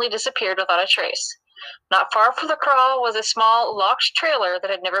seemingly disappeared without a trace. Not far from the corral was a small locked trailer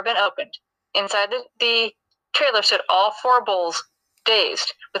that had never been opened. Inside the trailer stood all 4 bulls,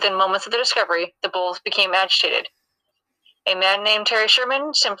 dazed. Within moments of their discovery, the bulls became agitated. A man named Terry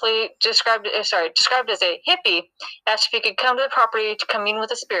Sherman, simply described as a hippie, asked if he could come to the property to commune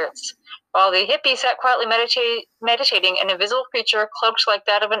with the spirits. While the hippie sat quietly meditating, an invisible creature cloaked like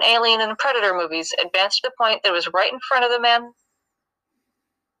that of an alien in the Predator movies advanced to the point that it was right in front of the man.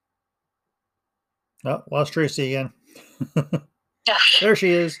 Oh, lost Tracy again. There she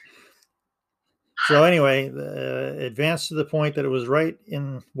is. So anyway, advanced to the point that it was right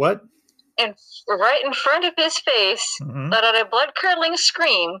in what? Right in front of his face, let out a blood-curdling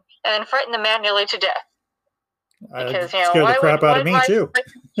scream, and then frightened the man nearly to death. Because, scared the crap out of me, too. My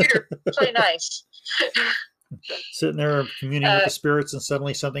computer play nice. Sitting there communing with the spirits, and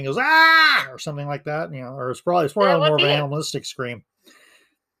suddenly something goes, ah! Or something like that. Or it's probably more of an animalistic scream.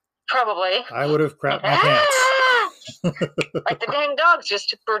 Probably. I would have crapped my pants. Like the dang dogs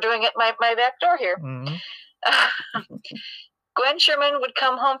just were doing at my back door here. Gwen Sherman would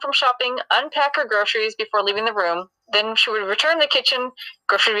come home from shopping, unpack her groceries before leaving the room. Then she would return to the kitchen.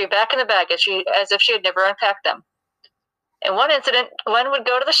 Groceries would be back in the bag as if she had never unpacked them. In one incident, Gwen would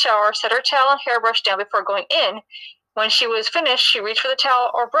go to the shower, set her towel and hairbrush down before going in. When she was finished, she reached for the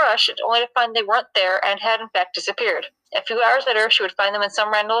towel or brush, only to find they weren't there and had in fact disappeared. A few hours later, she would find them in some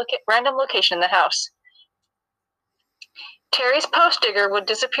random location in the house. Terry's post digger would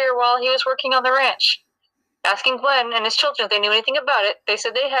disappear while he was working on the ranch. Asking Glenn and his children if they knew anything about it, they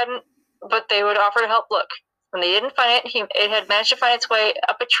said they hadn't, but they would offer to help look. When they didn't find it, it had managed to find its way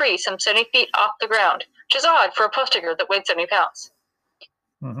up a tree some 70 feet off the ground, which is odd for a post digger that weighed 70 pounds.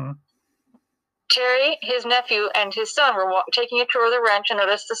 Terry, his nephew, and his son were taking a tour of the ranch and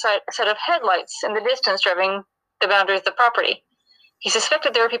noticed a set of headlights in the distance driving the boundaries of the property. He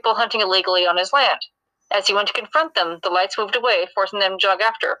suspected there were people hunting illegally on his land. As he went to confront them, the lights moved away, forcing them to jog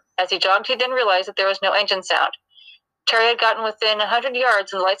after. As he jogged, he then realized that there was no engine sound. Terry had gotten within 100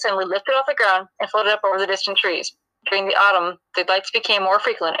 yards, and the lights suddenly lifted off the ground and floated up over the distant trees. During the autumn, the lights became more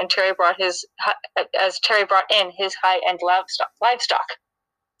frequent, and Terry brought in his high-end livestock.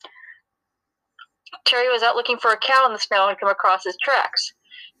 Terry was out looking for a cow in the snow and came across his tracks.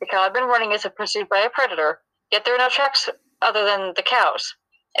 The cow had been running as if pursued by a predator, yet there were no tracks other than the cows.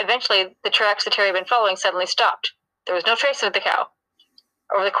 Eventually, the tracks that Terry had been following suddenly stopped. There was no trace of the cow.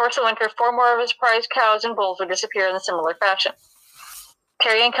 Over the course of winter, 4 more of his prized cows and bulls would disappear in a similar fashion.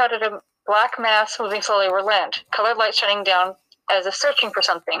 Terry encountered a black mass moving slowly over land, colored lights shining down as if searching for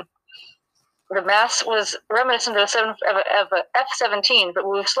something. The mass was reminiscent of a F-17, but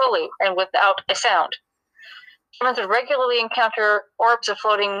moved slowly and without a sound. Humans would regularly encounter orbs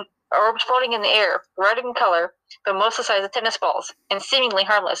floating in the air, red in color, but most the size of tennis balls, and seemingly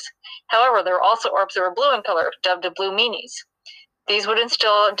harmless. However, there were also orbs that were blue in color, dubbed the blue meanies. These would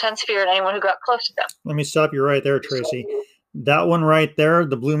instill intense fear in anyone who got close to them. Let me stop you right there, Tracy. That one right there,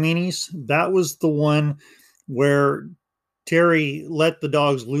 the blue meanies, that was the one where Terry let the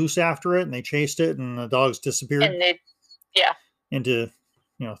dogs loose after it, and they chased it, and the dogs disappeared. And into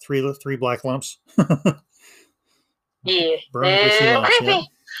three black lumps. Yeah, lumps, creepy. yeah.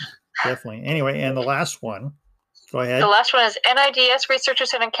 Definitely. Anyway, and the last one. Go ahead. The last one is NIDS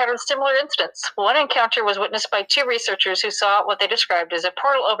researchers have encountered similar incidents. One encounter was witnessed by 2 researchers who saw what they described as a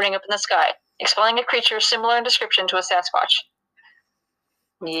portal opening up in the sky, explaining a creature similar in description to a Sasquatch.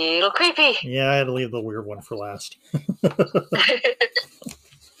 A little creepy. Yeah, I had to leave the weird one for last.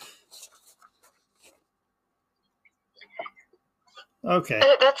 Okay.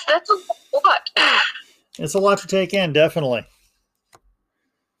 That's a lot. It's a lot to take in, definitely.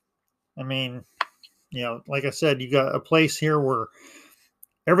 I mean, like I said, you got a place here where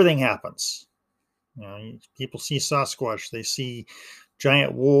everything happens. People see Sasquatch, they see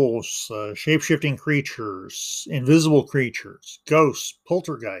giant wolves, shape-shifting creatures, invisible creatures, ghosts,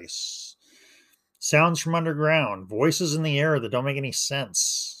 poltergeists, sounds from underground, voices in the air that don't make any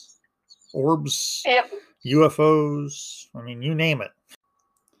sense, orbs, Yep. UFOs, I mean, you name it.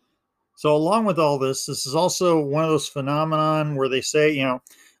 So along with all this is also one of those phenomenon where they say, I don't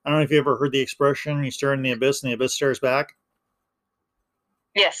know if you ever heard the expression, you stare in the abyss and the abyss stares back.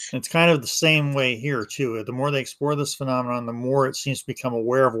 Yes. It's kind of the same way here too. The more they explore this phenomenon, the more it seems to become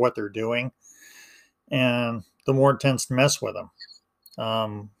aware of what they're doing, and the more it tends to mess with them.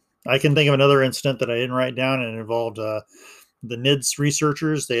 I can think of another incident that I didn't write down, and it involved the NIDS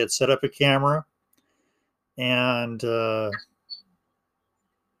researchers. They had set up a camera and to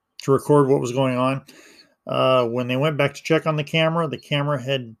record what was going on. When they went back to check on the camera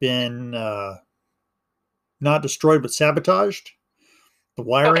had been not destroyed but sabotaged. The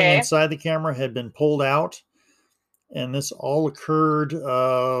wiring inside the camera had been pulled out, and this all occurred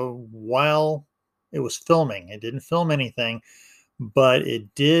while it was filming. It didn't film anything, but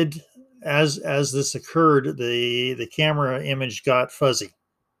it did. As this occurred, the camera image got fuzzy.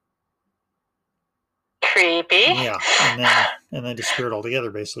 Creepy. Yeah, and then disappeared altogether,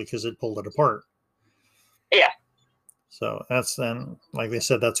 basically, because it pulled it apart. Yeah. So that's then, like they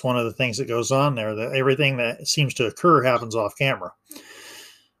said, that's one of the things that goes on there. That everything that seems to occur happens off camera.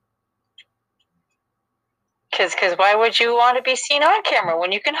 Because why would you want to be seen on camera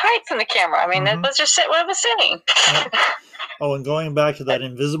when you can hide from the camera? I mean, that was just what I was saying. Yep. Oh, and going back to that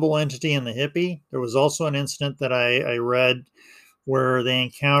invisible entity in the hippie, there was also an incident that I read where they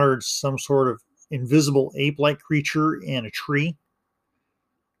encountered some sort of invisible ape-like creature in a tree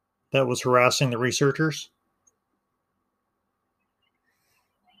that was harassing the researchers.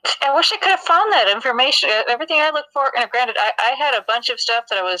 I wish I could have found that information. Everything I looked for, and granted, I had a bunch of stuff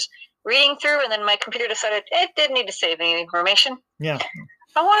that I was reading through, and then my computer decided it didn't need to save any information. Yeah.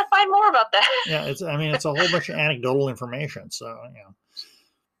 I want to find more about that. Yeah, it's a whole bunch of anecdotal information. So,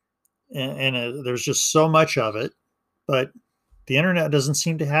 and there's just so much of it, but the internet doesn't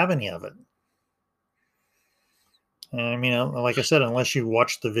seem to have any of it. And I mean, like I said, unless you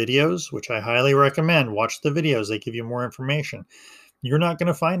watch the videos, which I highly recommend, watch the videos. They give you more information. You're not going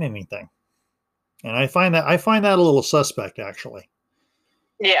to find anything. And I find that a little suspect, actually.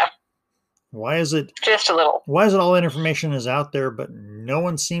 Yeah. Why is it just a little? Why is it all that information is out there, but no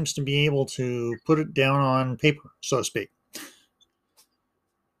one seems to be able to put it down on paper, so to speak?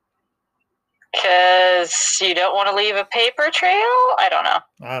 Because you don't want to leave a paper trail? I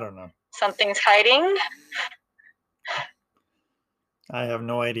don't know. Something's hiding? I have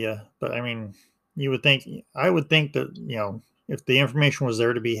no idea. But I mean, I would think that, if the information was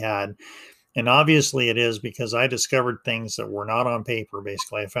there to be had, and obviously it is, because I discovered things that were not on paper.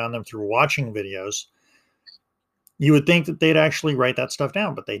 Basically, I found them through watching videos. You would think that they'd actually write that stuff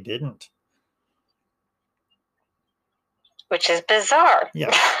down, but they didn't. Which is bizarre.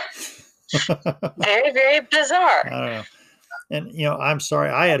 Yeah. Very, very bizarre. I don't know. And, I'm sorry.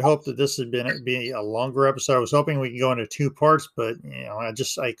 I had hoped that this would be a longer episode. I was hoping we could go into 2 parts, but,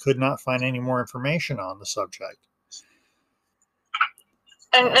 I could not find any more information on the subject.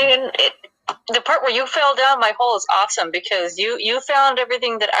 And the part where you fell down my hole is awesome, because you found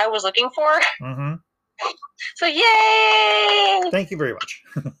everything that I was looking for. Mm-hmm. So yay! Thank you very much.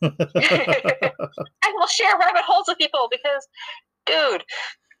 I will share rabbit holes with people because, dude.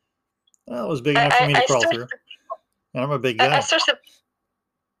 Well, it was big enough for me to crawl through. And I'm a big guy.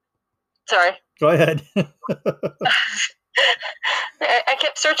 Sorry. Go ahead. I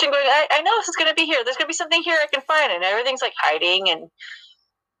kept searching, going, I know this is going to be here. There's going to be something here I can find, and everything's like hiding, and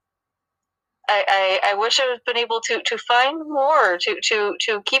I wish I had been able to find more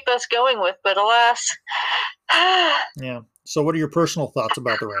to keep us going with, but alas. Yeah. So what are your personal thoughts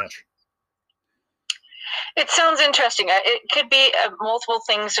about the ranch? It sounds interesting. It could be multiple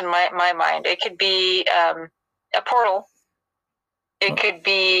things in my mind. It could be a portal. It could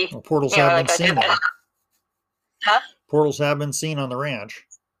be... Well, portals have been seen there. Huh? Portals have been seen on the ranch.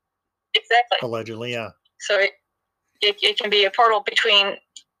 Exactly. Allegedly, yeah. So it can be a portal between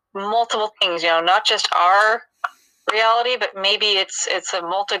multiple things, not just our reality, but maybe it's a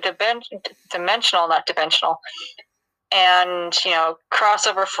multi-dimensional, not dimensional, and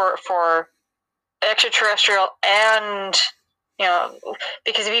crossover for extraterrestrial, and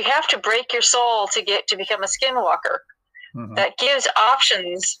because if you have to break your soul to become a skinwalker, that gives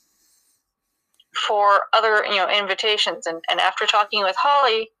options for other, invitations. And after talking with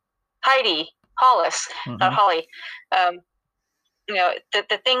Heidi Hollis, not Holly,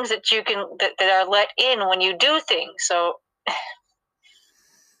 the things that you can that are let in when you do things. So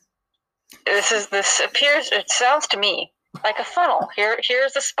it sounds to me like a funnel.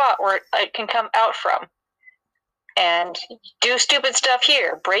 Here's the spot where it can come out from, and do stupid stuff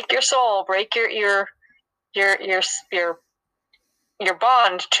here. Break your soul. Break your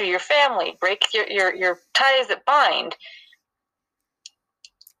bond to your family. Break your ties that bind.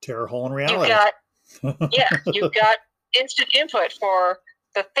 Tear a hole in reality. You've got instant input for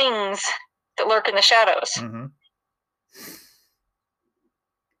the things that lurk in the shadows. Mm-hmm.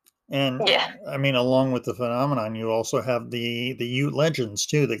 And I mean, along with the phenomenon, you also have the Ute legends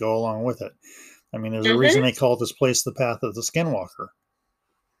too that go along with it. I mean, there's a reason they call this place the Path of the Skinwalker.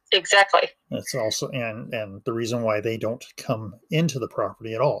 Exactly. It's also and the reason why they don't come into the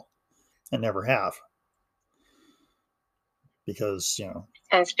property at all, and never have, because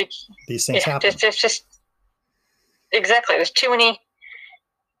these things happen. Just exactly. There's too many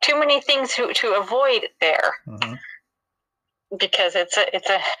things to avoid there, because it's a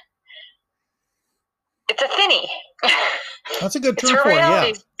thinny. That's a good term for it.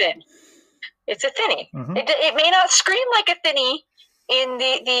 Yeah. Thin. It's a thinny. It may not scream like a thinny in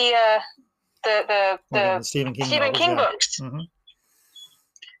the Stephen King books,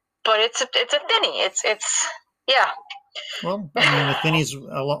 but it's a thinny. It's Well, I mean, the thinnies,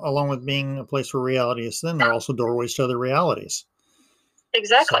 along with being a place where reality is thin, they're also doorways to other realities.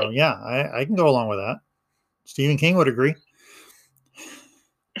 Exactly. So yeah, I can go along with that. Stephen King would agree.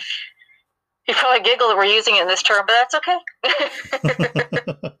 You probably giggle that we're using it in this term, but that's okay.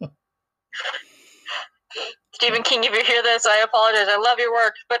 Stephen King, if you hear this, I apologize. I love your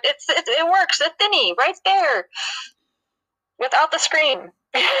work, but it works. The thinny right there, without the scream.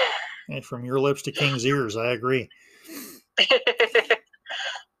 And from your lips to King's ears, I agree.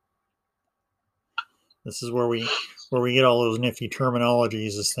 This is where we get all those nifty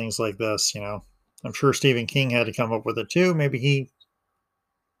terminologies, is things like this. I'm sure Stephen King had to come up with it too. Maybe he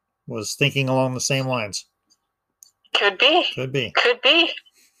was thinking along the same lines. Could be.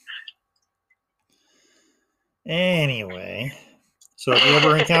 Anyway, so have you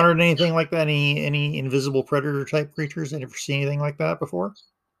ever encountered anything like that? Any invisible predator type creatures? Have you ever seen anything like that before?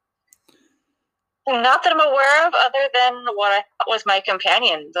 Not that I'm aware of, other than what I thought was my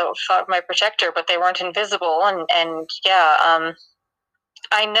companion, though my protector, but they weren't invisible. And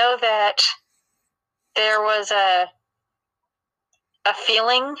I know that there was a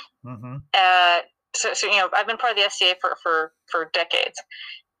feeling. So I've been part of the SCA for decades,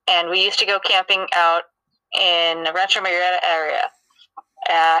 and we used to go camping out in the Rancho Marietta area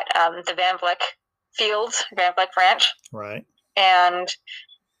at the Van Vleck Fields, Van Vleck Ranch. Right. And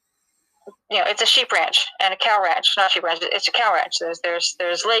it's a sheep ranch and a cow ranch. Not sheep ranch, it's a cow ranch.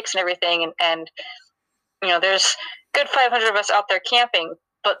 There's lakes and everything, and there's good 500 of us out there camping.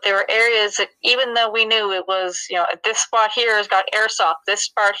 But there were areas that, even though we knew it was, this spot here has got airsoft, this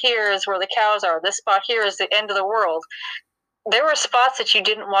spot here is where the cows are, this spot here is the end of the world. There were spots that you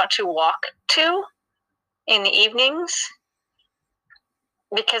didn't want to walk to in the evenings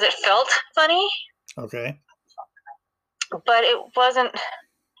because it felt funny. Okay. But it wasn't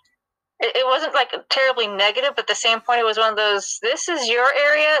like terribly negative, but at the same point, it was one of those, this is your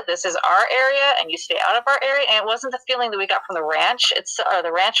area, this is our area, and you stay out of our area. And it wasn't the feeling that we got from the ranch, or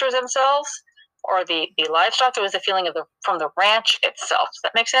the ranchers themselves, or the livestock. It was the feeling from the ranch itself. Does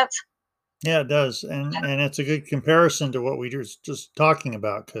that make sense? Yeah, it does. And it's a good comparison to what we were just talking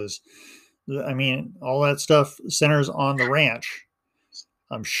about, because, I mean, all that stuff centers on the ranch.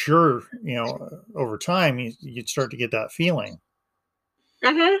 I'm sure, over time, you'd start to get that feeling.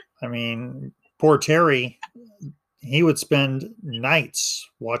 I mean, poor Terry, he would spend nights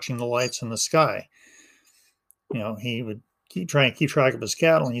watching the lights in the sky. He would try and keep track of his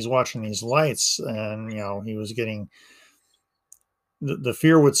cattle, and he's watching these lights, and, he was getting, the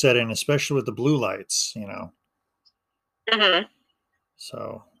fear would set in, especially with the blue lights,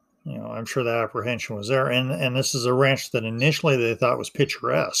 So, I'm sure that apprehension was there. And this is a ranch that initially they thought was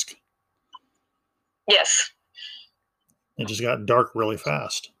picturesque. Yes. It just got dark really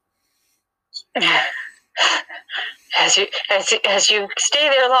fast. As you stay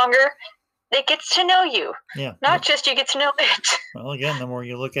there longer, it gets to know you. Yeah. Not just you get to know it. Well, again, the more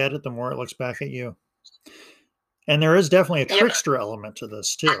you look at it, the more it looks back at you. And there is definitely a trickster element to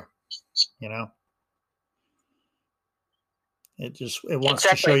this too. It wants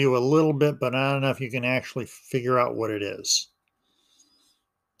to show you a little bit, but not enough you can actually figure out what it is.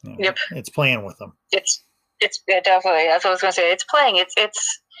 It's playing with them. It's definitely, that's what I was going to say. It's playing.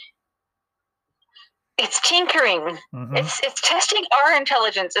 It's It's tinkering. Mm-hmm. It's testing our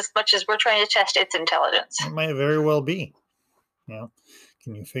intelligence as much as we're trying to test its intelligence. It might very well be. Can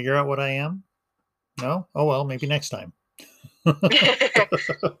you figure out what I am? No? Oh, well, maybe next time. I'll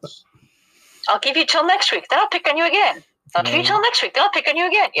give you till next week. Then I'll pick on you again. I'll give you till next week. Then I'll pick on you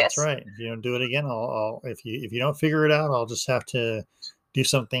again. Yes. That's right. If you don't do it again, I'll if you don't figure it out, I'll just have to do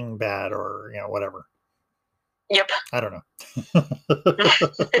something bad or whatever. Yep. I don't know.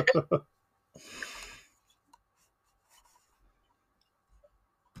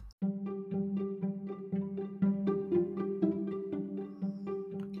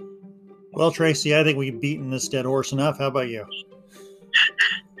 Well, Tracy, I think we've beaten this dead horse enough. How about you?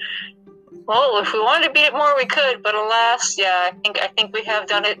 Well, if we wanted to beat it more, we could, but alas, yeah, I think we have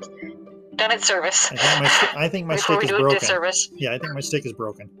done it service. I think my Before stick we is do broken. it disservice. Yeah, I think my stick is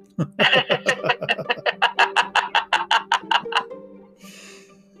broken.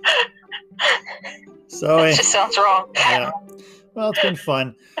 So It just sounds wrong. Yeah. Well, it's been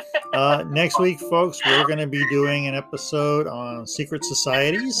fun. Next week, folks, we're going to be doing an episode on secret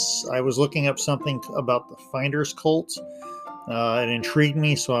societies. I was looking up something about the Finders Cult. It intrigued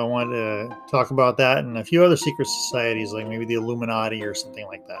me, so I wanted to talk about that and a few other secret societies, like maybe the Illuminati or something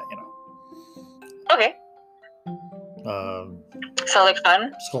like that, Okay. Sounds like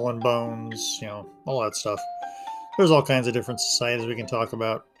fun. Skull and Bones, all that stuff. There's all kinds of different societies we can talk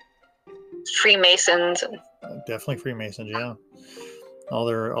about. Freemasons. Definitely Freemasons, yeah. All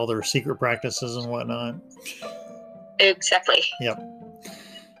their secret practices and whatnot. Exactly. Yep.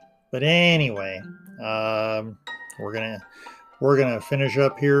 But anyway, we're gonna finish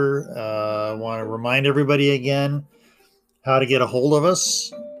up here. I want to remind everybody again how to get a hold of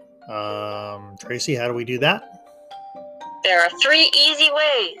us. Tracy, how do we do that? There are 3 easy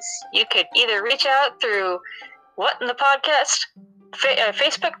ways. You could either reach out through What in the Podcast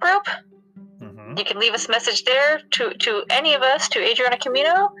Facebook group. Mm-hmm. You can leave us a message there to any of us, to Adriana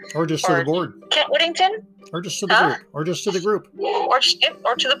Camino, Or just to the board. Kent Whittington, Or just to the group. Or just to the group. or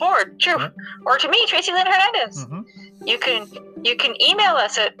to the board. True. Yeah. Or to me, Tracy Lynn Hernandez. Mm-hmm. You can email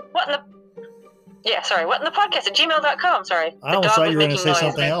us at whatinthepodcast@gmail.com. Sorry. I almost thought you were going to say noise.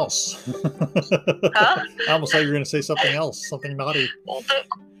 something else. Huh? I almost thought you were going to say something else, something naughty. Well,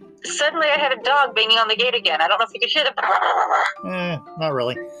 suddenly I had a dog banging on the gate again. I don't know if you could hear the... Not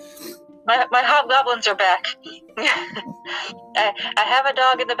really. My hobgoblins are back. I have a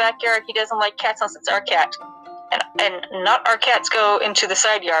dog in the backyard. He doesn't like cats unless it's our cat. And not our cats go into the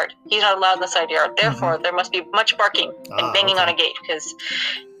side yard. He's not allowed in the side yard. Therefore, there must be much barking and banging on a gate because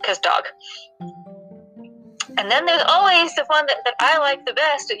dog. And then there's always the one that I like the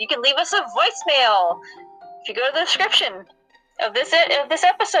best. You can leave us a voicemail. If you go to the description of this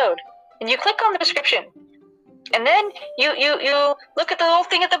episode and you click on the description, and then you look at the little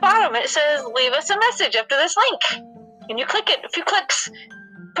thing at the bottom. It says leave us a message after this link, and you click it a few clicks.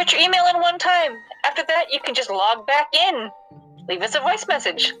 Put your email in one time. After that, you can just log back in. Leave us a voice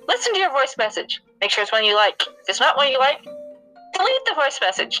message. Listen to your voice message. Make sure it's one you like. If it's not one you like, delete the voice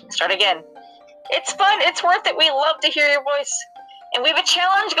message. Start again. It's fun. It's worth it. We love to hear your voice. And we have a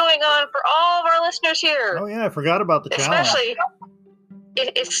challenge going on for all of our listeners here. Oh, yeah, I forgot about the challenge.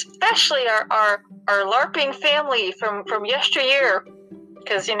 Especially our LARPing family from yesteryear.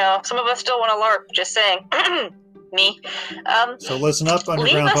 Because, some of us still want to LARP. Just saying. Me. So listen up,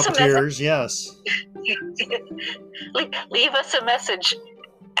 Underground Puppeteers. Yes. Leave us a message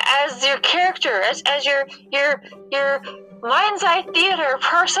as your character, as your mind's eye theater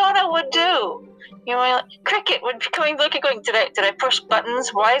persona would do. Cricket would be going. Did I push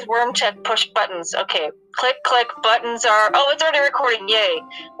buttons? Why is Worm Tech push buttons? Okay, click. Buttons are. Oh, it's already recording. Yay.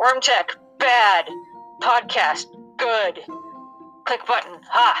 Worm Tech bad. Podcast good. Click button.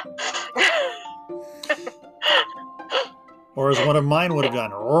 Ha. Or as one of mine would have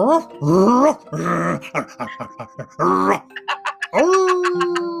done.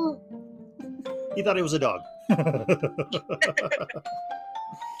 He thought he was a dog.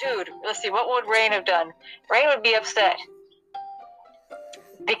 Dude, let's see. What would Rain have done? Rain would be upset.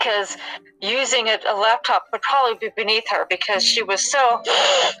 Because using a laptop would probably be beneath her because she was so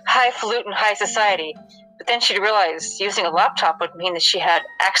highfalutin high society. But then she'd realize using a laptop would mean that she had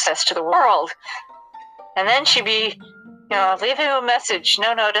access to the world. And then she'd be, leaving a message.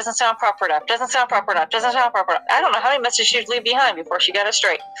 No, it doesn't sound proper enough. I don't know how many messages she'd leave behind before she got it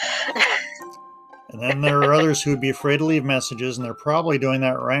straight. And then there are others who would be afraid to leave messages, and they're probably doing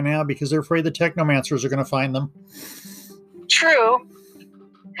that right now because they're afraid the technomancers are going to find them. True.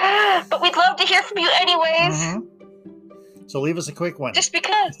 But we'd love to hear from you anyways. Mm-hmm. So leave us a quick one. Just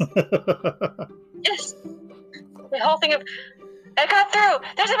because. Yes. The whole thing of, I got through.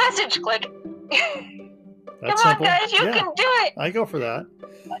 There's a message. Click. That's Come simple. on, guys, you Yeah, can do it. I go for that.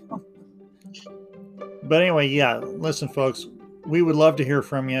 But anyway, yeah, listen, folks, we would love to hear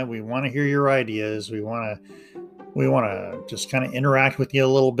from you. We want to hear your ideas. We want to just kind of interact with you a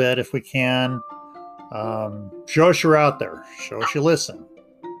little bit if we can. Show us you're out there. Show us you listen.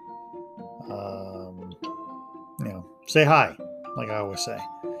 Say hi, like I always say.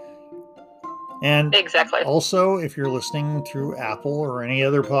 And Exactly. also, if you're listening through Apple or any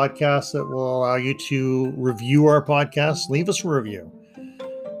other podcast that will allow you to review our podcast, leave us a review.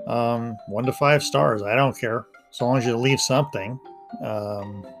 1 to 5 stars. I don't care. As long as you leave something.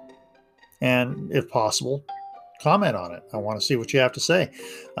 And if possible, comment on it. I want to see what you have to say.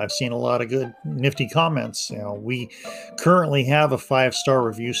 I've seen a lot of good, nifty comments. We currently have a 5-star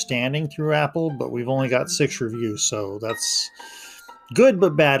review standing through Apple, but we've only got 6 reviews. So that's good,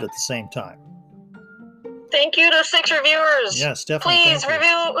 but bad at the same time. Thank you to 6 reviewers. Yes, definitely. Please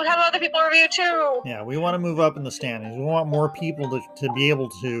review, have other people review too. Yeah, we want to move up in the standings. We want more people to be able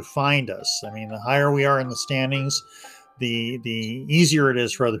to find us. I mean, the higher we are in the standings, the easier it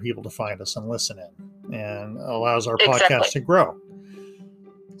is for other people to find us and listen in, and allows our podcast to grow.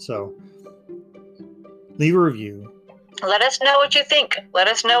 So, leave a review. Let us know what you think. Let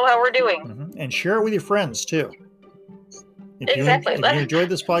us know how we're doing. Mm-hmm. And share it with your friends too. If you enjoyed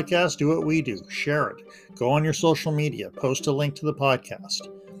this podcast, do what we do. Share it. Go on your social media. Post a link to the podcast.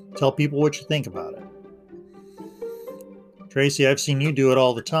 Tell people what you think about it. Tracy, I've seen you do it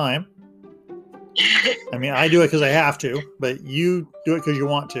all the time. I mean, I do it because I have to, but you do it because you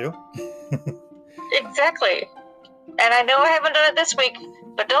want to. Exactly. And I know I haven't done it this week,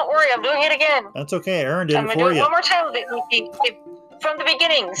 but don't worry, I'm doing it again. That's okay. Aaron did it for you. I'm going to do it one more time from the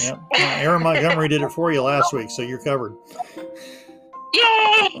beginnings. Yep. Aaron Montgomery did it for you last week, so you're covered.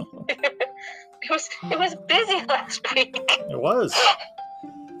 Yay! It was busy last week. It was.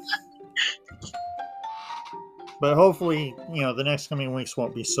 But hopefully, the next coming weeks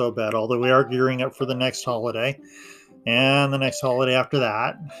won't be so bad, although we are gearing up for the next holiday and the next holiday after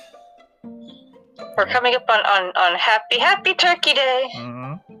that. We're coming up on Happy Turkey Day.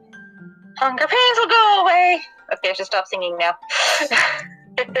 Mm-hmm. Hunger pains will go away. Okay, I should stop singing now.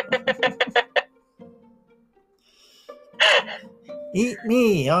 Eat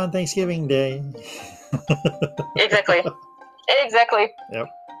me on Thanksgiving Day. Exactly. Yep.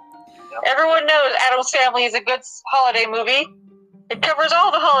 Everyone knows Addams Family is a good holiday movie. It covers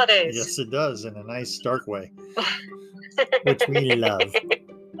all the holidays. Yes, it does, in a nice, dark way, which we love.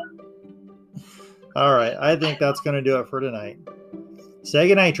 All right, I think that's going to do it for tonight. Say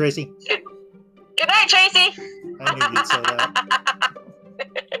goodnight, Tracy. Good night, Tracy. I knew you'd say that.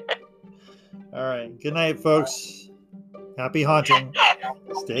 All right, good night, folks. Happy haunting.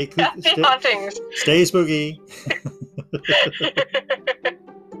 Happy hauntings. Stay spooky.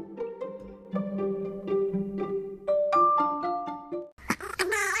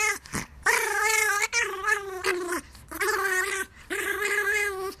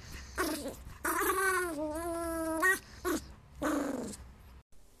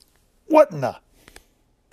 What in the?